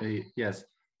 Yeah. Yes.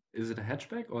 Is it a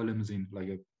hatchback or a limousine,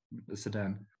 like a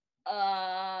sedan?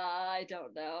 I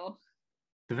don't know.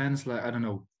 The van's like, I don't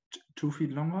know, 2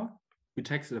 feet longer. We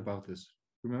texted about this.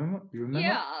 Remember? You remember?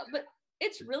 Yeah, but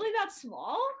it's really that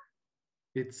small?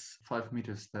 It's 5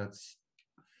 meters. That's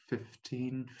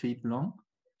 15 feet long.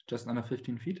 Just under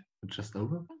 15 feet, just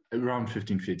over, around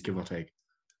 15 feet, give or take.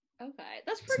 Okay,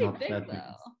 that's pretty big though. Big.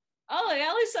 Oh,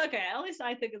 at least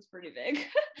I think it's pretty big.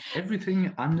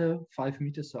 Everything under 5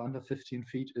 meters, so under 15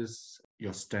 feet, is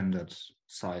your standard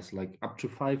size. Like up to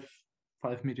 5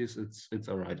 meters, it's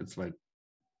all right. It's like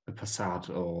a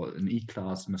Passat or an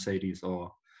E-Class Mercedes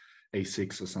or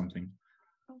A6 or something.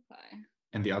 Okay.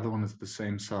 And the other one is the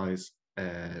same size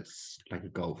as like a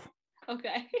Golf.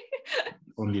 Okay.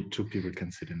 Only 2 people can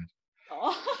sit in it.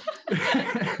 Oh.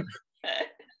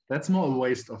 That's more a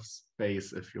waste of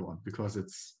space if you want, because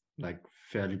it's like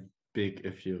fairly big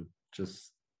if you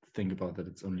just think about that.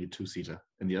 It's only a 2-seater,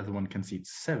 and the other one can seat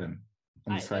 7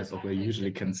 on the size of where you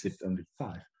usually can sit only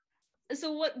 5.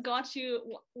 So what got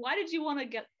you? Why did you want to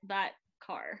get that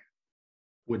car?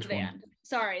 Which van? One?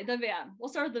 Sorry, the van. We'll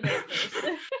start with the van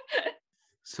first.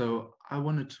 So I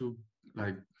wanted to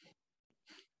like.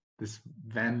 This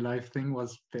van life thing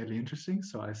was fairly interesting.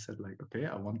 So I said like, okay,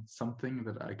 I want something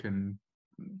that I can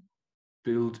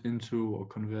build into or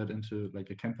convert into like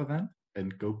a camper van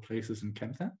and go places and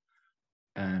camp there.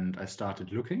 And I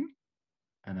started looking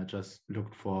and I just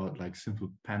looked for like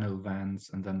simple panel vans.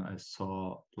 And then I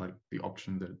saw like the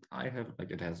option that I have,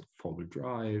 like it has 4-wheel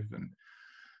drive and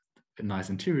a nice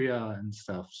interior and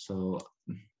stuff. So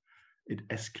it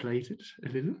escalated a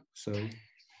little. So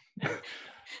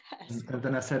and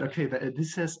then I said, okay,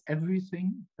 this has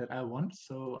everything that I want,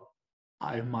 so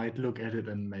I might look at it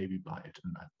and maybe buy it,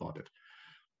 and I bought it.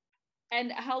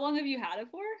 And how long have you had it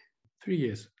for? 3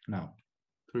 years now.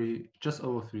 Just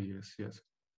over 3 years, yes.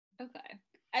 Okay.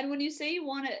 And when you say you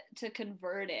want to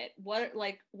convert it,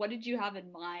 what did you have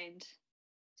in mind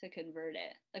to convert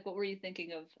it? Like, what were you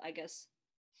thinking of, I guess,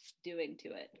 doing to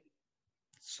it?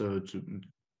 So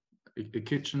a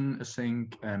kitchen, a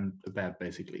sink, and a bed,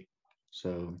 basically.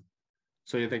 So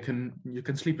yeah, you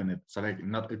can sleep in it. So like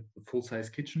not a full-size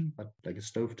kitchen, but like a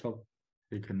stovetop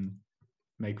you can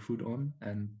make food on,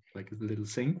 and like a little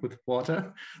sink with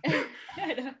water.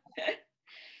 I know.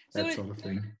 That sort of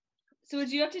thing. So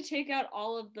would you have to take out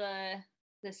all of the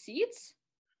seats?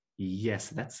 Yes,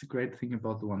 that's the great thing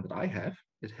about the one that I have.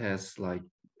 It has like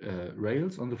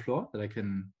rails on the floor that I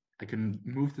can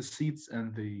move the seats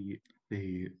and the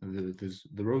the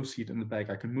row seat in the back,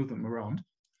 I can move them around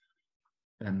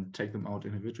and take them out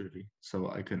individually. So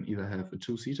I can either have a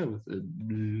two-seater with a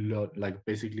lot, like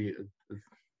basically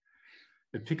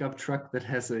a pickup truck that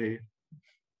has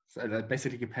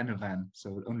basically a panel van.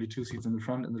 So only two seats in the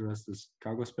front and the rest is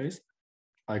cargo space.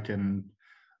 I can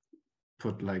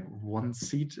put like one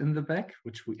seat in the back,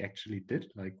 which we actually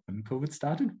did. Like when COVID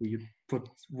started, we put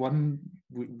one,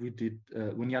 we did,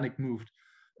 when Yannick moved,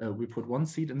 we put one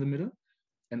seat in the middle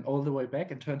and all the way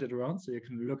back and turned it around so you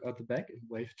can look out the back and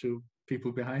wave to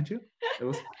people behind you. It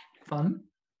was fun.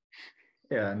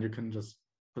 Yeah, and you can just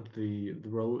put the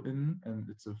row in, and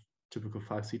it's a typical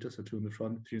 5-seater, so 2 in the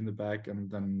front, 3 in the back,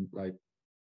 and then like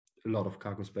a lot of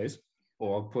cargo space.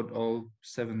 Or put all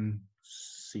 7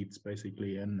 seats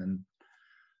basically in and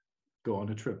go on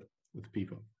a trip with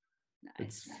people. Nice.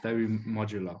 It's very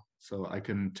modular, so I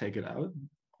can take it out,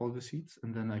 all the seats,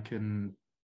 and then I can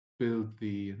build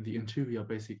the interior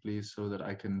basically so that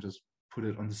I can just put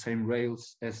it on the same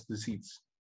rails as the seats.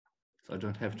 So I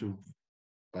don't have to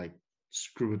like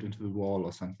screw it into the wall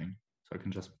or something. So I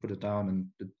can just put it down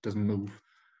and it doesn't move.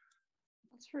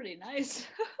 That's pretty nice.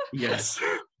 Yes,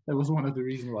 that was one of the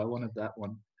reasons why I wanted that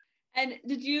one. And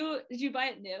did you buy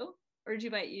it new or did you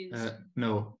buy it used?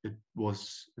 No,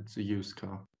 it's a used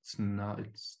car. It's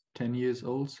 10 years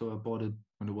old, so I bought it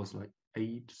when it was like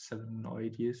 7 or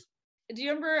 8 years. Do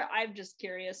you remember, I'm just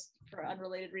curious for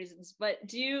unrelated reasons, but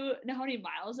do you know how many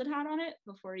miles it had on it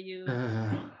before you,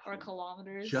 or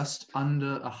kilometers? Just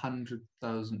under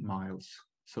 100,000 miles.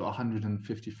 So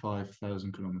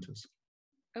 155,000 kilometers.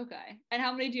 Okay. And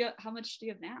how much do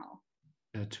you have now?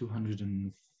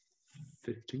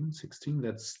 215, 16.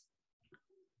 That's,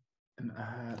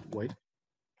 wait,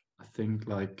 I think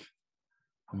like,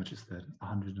 how much is that?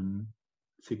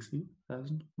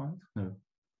 160,000 miles? No,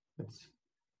 that's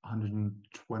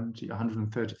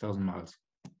 130,000 miles.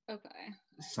 Okay.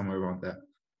 Somewhere around there.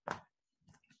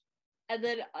 And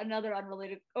then another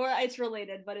unrelated, or it's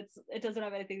related, but it doesn't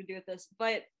have anything to do with this.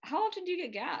 But how often do you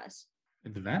get gas?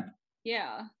 In the van?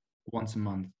 Yeah. Once a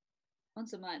month.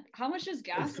 Once a month. How much does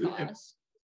gas cost?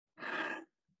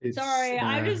 Sorry,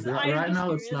 right now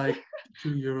curious. It's like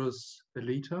 €2 a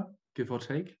liter, give or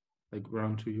take, like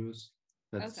around €2.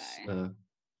 That's okay.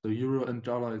 So euro and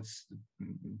dollar, it's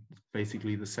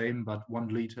basically the same, but 1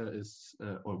 liter is,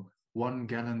 or 1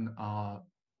 gallon are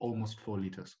almost 4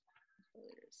 liters. 4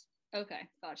 liters. Okay,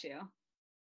 got you.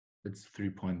 It's 3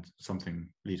 point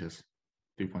something liters,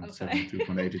 3.7, okay.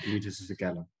 3.8 liters is a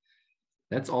gallon.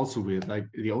 That's also weird.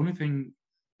 Like the only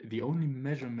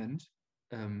measurement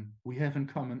we have in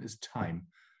common is time.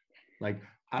 Like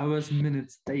hours,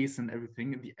 minutes, days, and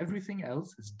everything. And everything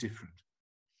else is different.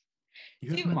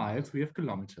 You have miles, we have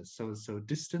kilometers. So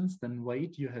distance, then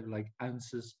weight, you have like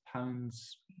ounces,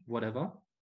 pounds, whatever.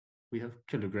 We have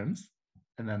kilograms.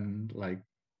 And then like,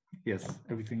 yes,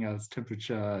 everything else,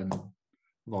 temperature and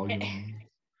volume.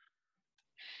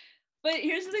 But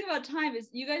here's the thing about time is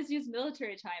you guys use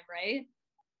military time, right?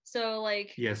 So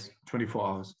like... Yes, 24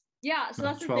 hours. Yeah, so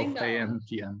that's the thing though. 12 a.m.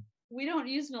 p.m. We don't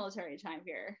use military time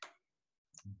here.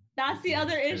 That's the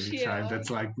other issue. Time. That's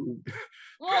like...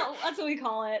 Well, that's what we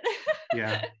call it.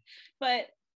 Yeah. But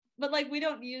like we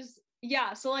don't use...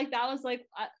 Yeah, so like that was like...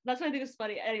 that's what I think is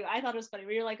funny. Anyway, I thought it was funny.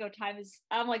 Where you're like, oh, time is...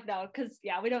 I'm like, no, because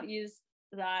yeah, we don't use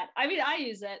that. I mean, I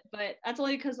use it, but that's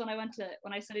only because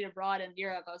when I studied abroad in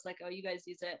Europe, I was like, oh, you guys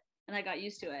use it. And I got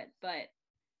used to it. But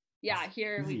yeah,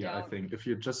 here we don't. I think if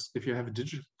you have a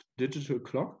digital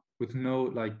clock with no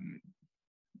like,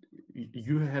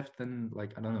 you have then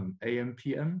like, I don't know, AM,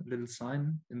 PM, little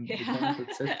sign in the corner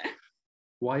that says,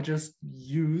 why just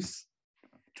use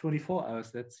 24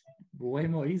 hours? That's way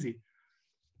more easy.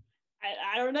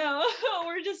 I don't know.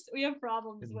 We have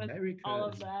problems America with all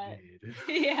of that. Dead.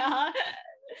 Yeah.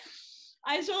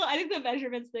 I think the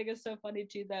measurements thing is so funny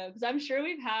too, though, because I'm sure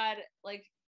we've had like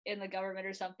in the government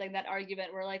or something that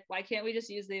argument where like, why can't we just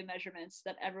use the measurements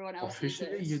that everyone else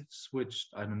officially uses? You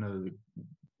switched, I don't know,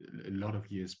 a lot of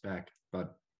years back,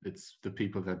 but it's the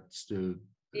people that still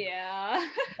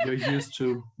you're used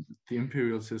to the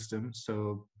imperial system,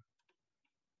 so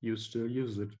you still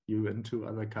use it. You and 2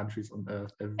 other countries on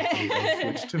earth, everybody else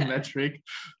switched to metric.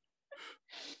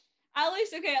 At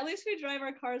least we drive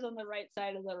our cars on the right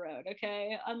side of the road,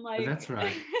 okay? Unlike... That's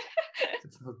right.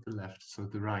 It's not the left, so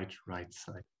the right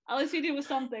side. At least we do with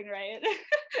something, right?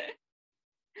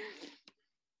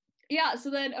 Yeah, so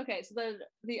then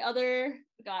the other...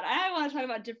 God, I want to talk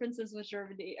about differences with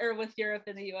Germany, or with Europe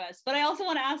and the US, but I also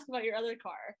want to ask about your other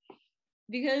car.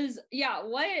 Because, yeah,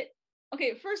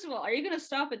 okay, first of all, are you going to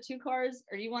stop at 2 cars,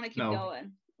 or do you want to keep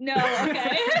going? No,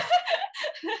 okay.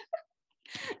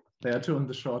 There are 2 on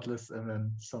the short list and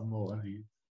then some more on the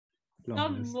long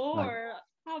Some list. more.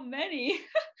 How many?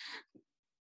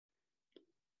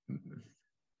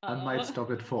 I might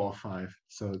stop at 4 or 5.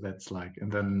 So that's like,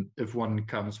 and then if one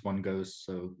comes, one goes.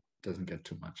 So it doesn't get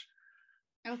too much.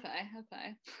 Okay.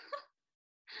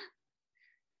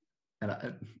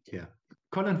 And yeah,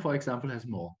 Colin, for example, has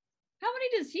more. How many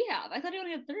does he have? I thought he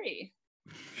only had 3.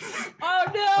 Oh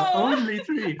no! Only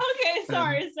 3. Okay,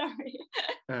 sorry.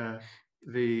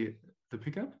 The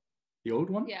pickup, the old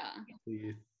one. Yeah.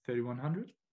 The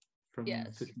 3100 from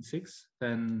Yes. 56.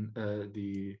 Then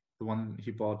the one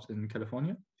he bought in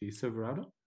California, the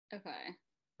Silverado. Okay.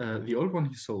 The old one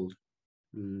he sold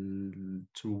 2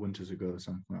 winters ago or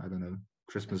something. I don't know.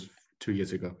 Christmas 2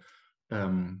 years ago.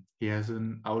 He has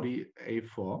an Audi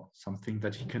A4, something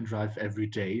that he can drive every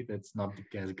day. That's not the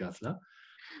gas guzzler.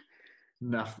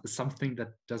 Something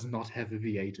that does not have a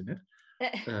V8 in it.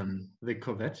 The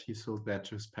Corvette, he sold that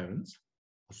to his parents.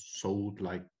 Sold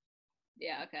like.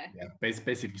 Yeah, okay. Yeah,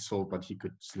 basically sold, but he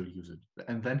could still use it.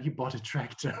 And then he bought a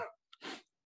tractor.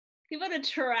 He bought a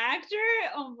tractor?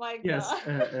 Oh my god. Yes,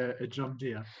 a John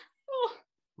Deere.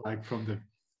 Like from the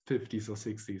 50s or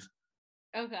 60s.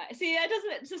 Okay. See, that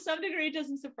doesn't, to some degree, it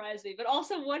doesn't surprise me. But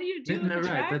also, what do you do with the right.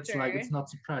 tractor? That's like, it's not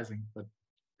surprising. But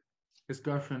his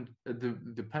girlfriend,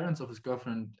 the parents of his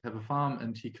girlfriend have a farm,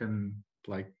 and he can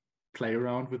like play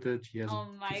around with it. He has a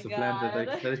piece of land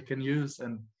that he can use,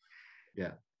 and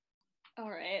yeah. All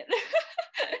right.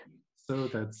 So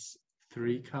that's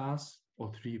 3 cars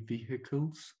or 3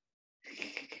 vehicles.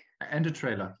 And a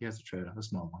trailer. He has a trailer, a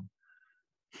small one.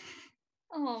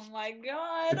 Oh my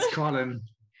god. It's Colin.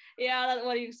 Yeah, that's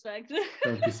what do you expect?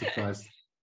 Don't be surprised.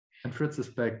 And Fritz is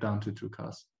back down to 2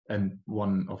 cars. And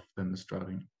one of them is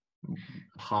driving.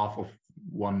 Half of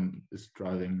one is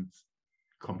driving. It's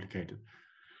complicated.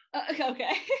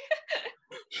 Okay.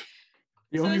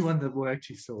 The only one that worked,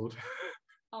 he sold.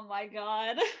 Oh my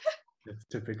god. That's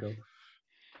typical.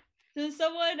 Does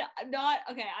someone not,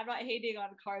 okay, I'm not hating on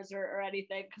cars or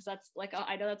anything, because that's like,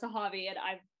 I know that's a hobby and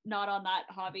I'm not on that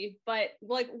hobby, but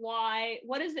like, why,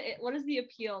 what is the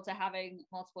appeal to having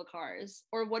multiple cars,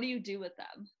 or what do you do with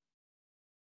them?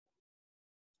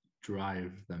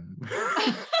 Drive them.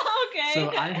 Okay.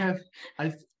 So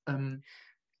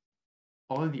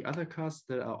all the other cars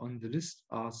that are on the list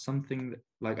are something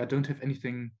like, I don't have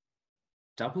anything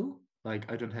double,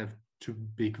 like I don't have 2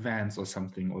 big vans or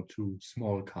something, or 2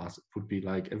 small cars. It would be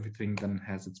like everything then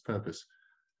has its purpose.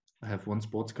 I have 1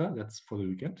 sports car, that's for the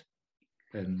weekend.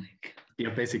 And yeah,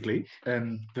 basically,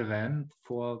 and the van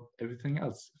for everything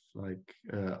else. Like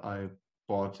I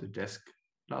bought a desk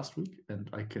last week, and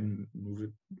I can move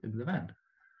it in the van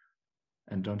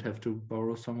and don't have to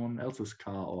borrow someone else's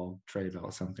car or trailer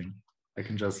or something. I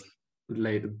can just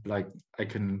I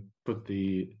can put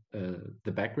the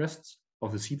backrests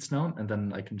of the seats down, and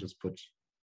then I can just put,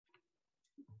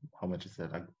 how much is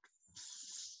that? Like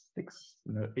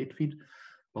 8 feet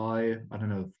by, I don't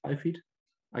know, 5 feet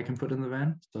I can put in the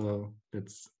van. So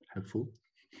that's helpful.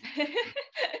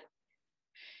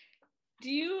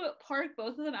 Do you park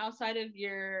both of them outside of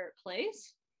your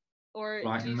place? Or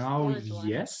right do you now, one?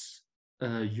 yes.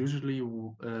 Usually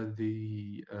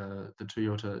the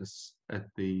Toyota is at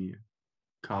the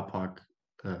car park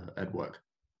at work.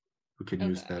 We can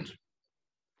use that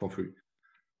for free.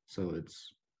 So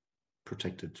it's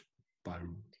protected by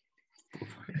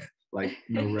like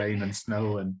no rain and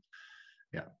snow, and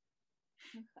yeah.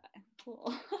 Okay,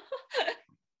 cool.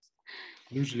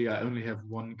 Usually I only have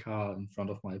 1 car in front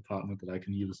of my apartment that I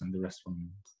can use, and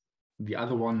the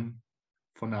other one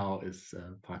for now is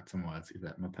parked somewhere else, either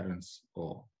at my parents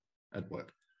or at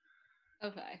work.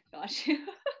 Okay, got you.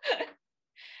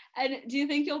 And do you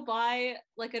think you'll buy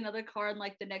like another car in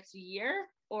like the next year,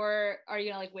 or are you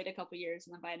gonna like wait a couple years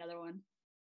and then buy another one?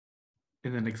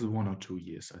 In the next 1 or 2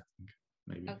 years, I think,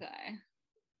 maybe. Okay,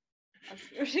 that's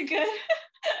really good.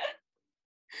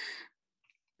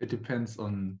 It depends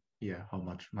on how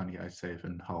much money I save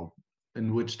and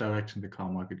in which direction the car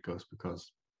market goes,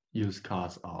 because used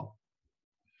cars are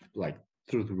like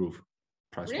through the roof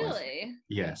price-wise. Really?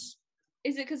 Yes.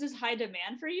 Is it because there's high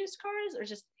demand for used cars, or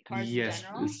just cars in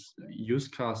general? Yes,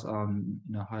 used cars are in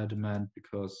a higher demand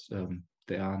because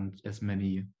there aren't as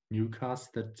many new cars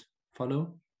that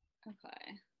follow.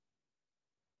 Okay.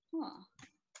 Huh.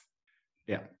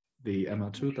 Yeah, the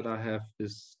MR2 that I have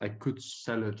I could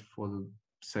sell it for the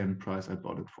same price I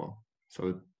bought it for, so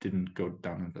it didn't go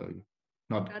down in value.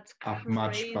 Not up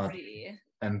much, but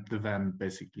and the van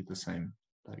basically the same.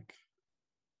 Like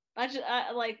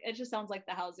it just sounds like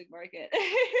the housing market,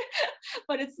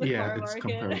 but it's the car market. It's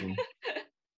comparable.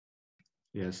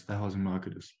 Yes, the housing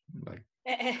market is like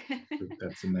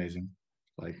That's amazing.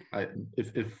 Like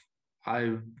if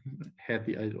I had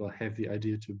the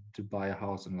idea to buy a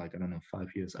house in like, I don't know,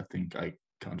 5 years, I think I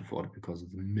can't afford it because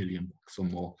it's $1 million or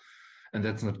more. And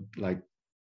that's not like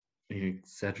an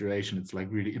exaggeration, it's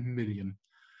like really $1 million.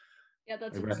 Yeah,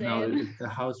 that's like insane. Right now, a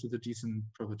house with a decent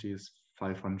property is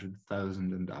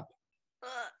 500,000 and up.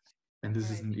 And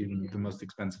this isn't even the most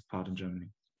expensive part in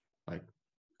Germany, like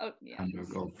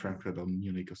Hamburg or Frankfurt or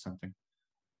Munich or something.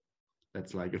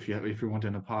 That's like if you want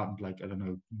an apartment, like, I don't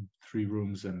know, 3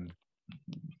 rooms and,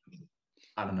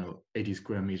 I don't know, 80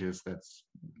 square meters, that's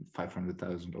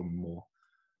 500,000 or more.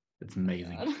 It's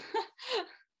amazing.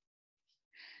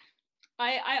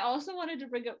 I also wanted to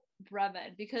bring up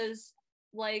Bremen because,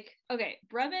 like, okay,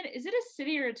 Bremen, is it a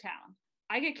city or a town?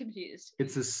 I get confused.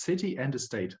 It's a city and a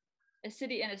state. A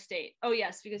city and a state. Oh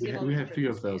yes, because we have 3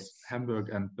 of those. Hamburg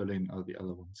and Berlin are the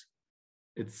other ones.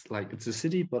 It's like, it's a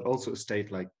city, but also a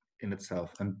state, like, in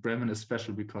itself. And Bremen is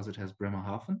special because it has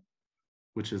Bremerhaven,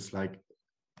 which is like,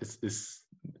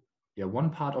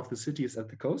 one part of the city is at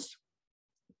the coast,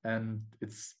 and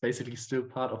it's basically still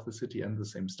part of the city and the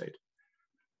same state.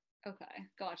 Okay,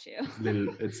 got you.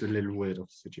 It's a little weird of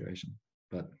a situation,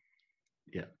 but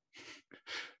yeah.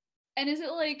 And is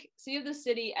it like, so you have the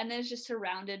city and then it's just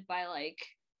surrounded by like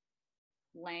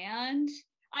land?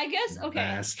 I guess, okay.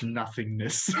 Vast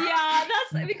nothingness. Yeah,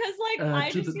 that's because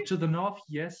like to the north,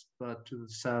 yes, but to the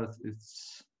south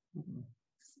it's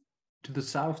to the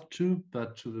south too,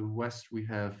 but to the west we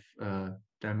have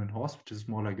Delmenhorst, which is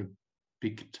more like a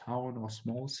big town or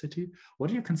small city. What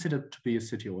do you consider to be a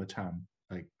city or a town?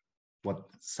 Like, what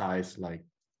size? Like,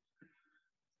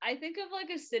 I think of like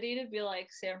a city to be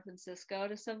like San Francisco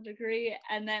to some degree,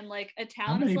 and then like a town.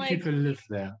 How many is like people live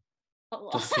there?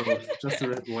 Just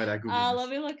the way I Google let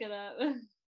me look it up.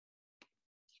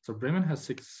 So Bremen has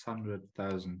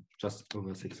 600,000, just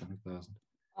over 600,000.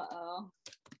 Uh-oh.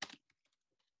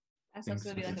 That's not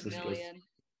gonna be like a million.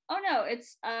 Oh no,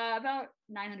 it's about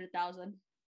 900,000.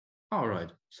 All right,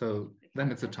 so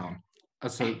then it's a town.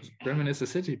 So Bremen is a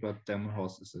city, but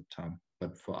Delmenhorst is a town.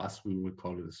 But for us, we would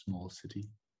call it a small city,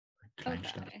 like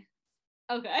Kleinstadt.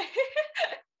 Okay.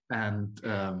 And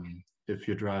if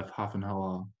you drive half an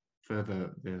hour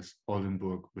further, there's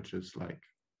Oldenburg, which is like,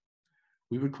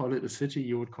 we would call it a city,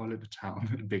 you would call it a town,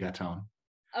 a bigger town.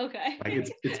 Okay. Like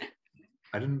it's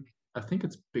I think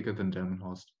it's bigger than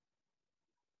Delmenhorst.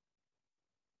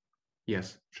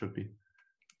 Yes, should be.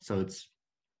 So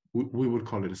we would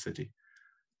call it a city.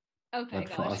 Okay.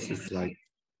 But for us, it's like,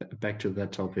 back to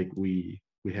that topic, we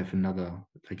have another,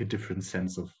 like, a different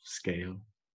sense of scale.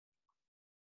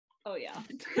 Oh yeah.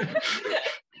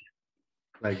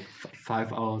 Like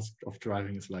 5 hours of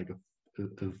driving is like a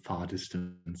far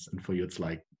distance, and for you it's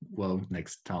like, well,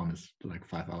 next town is like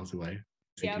 5 hours away.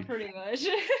 Basically. Yeah, pretty much.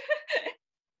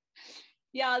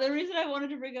 Yeah, the reason I wanted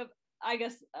to bring up, I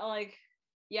guess, like,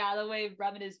 yeah, the way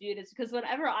Bremen is viewed is because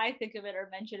whenever I think of it or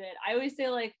mention it, I always say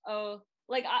like, oh,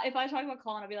 like if I talk about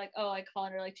Colin, I'll be like, oh, like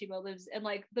Colin or like Timo lives in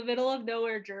like the middle of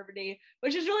nowhere, Germany,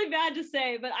 which is really bad to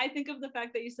say, but I think of the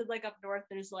fact that you said like up north,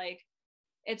 there's like,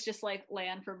 it's just like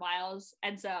land for miles,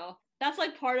 and so that's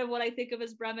like part of what I think of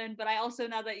as Bremen. But I also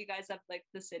know that you guys have like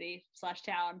the city /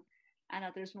 town, and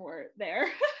that there's more there.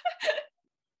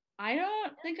 I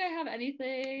don't think I have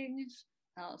anything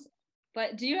else.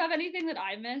 But do you have anything that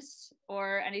I missed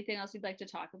or anything else you'd like to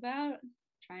talk about? I'm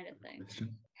trying to think.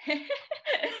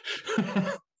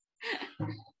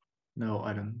 No,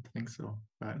 I don't think so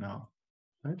right now.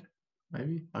 Right?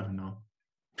 Maybe? I don't know.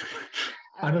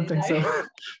 I don't think so.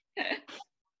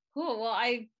 Cool. Well,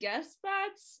 I guess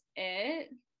that's it.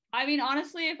 I mean,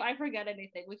 honestly, if I forget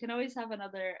anything, we can always have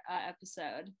another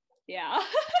episode. Yeah.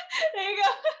 There you go.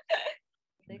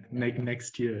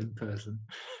 Next year in person.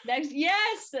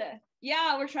 Yes.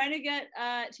 Yeah, we're trying to get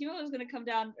Timo is going to come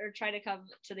down or try to come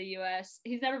to the US.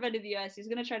 He's never been to the US. He's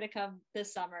going to try to come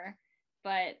this summer,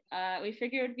 but we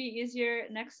figure it would be easier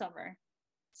next summer.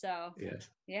 So yes.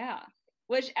 Yeah.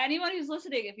 Which anyone who's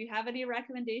listening, if you have any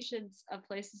recommendations of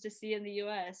places to see in the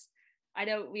US, I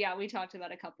know we talked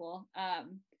about a couple.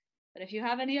 But if you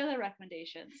have any other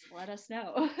recommendations, let us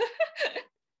know.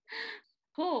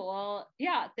 Cool. Well,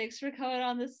 yeah, thanks for coming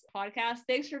on this podcast.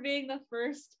 Thanks for being the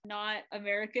first not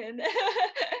American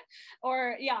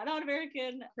not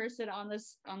American person on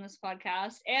this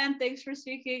podcast. And thanks for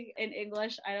speaking in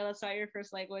English. I know that's not your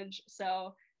first language,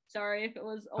 so sorry if it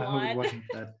was a lot. I hope it wasn't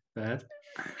that bad.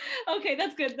 Okay,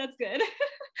 that's good. That's good.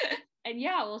 And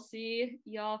yeah, we'll see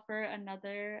y'all for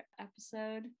another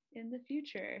episode in the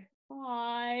future.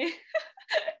 Bye.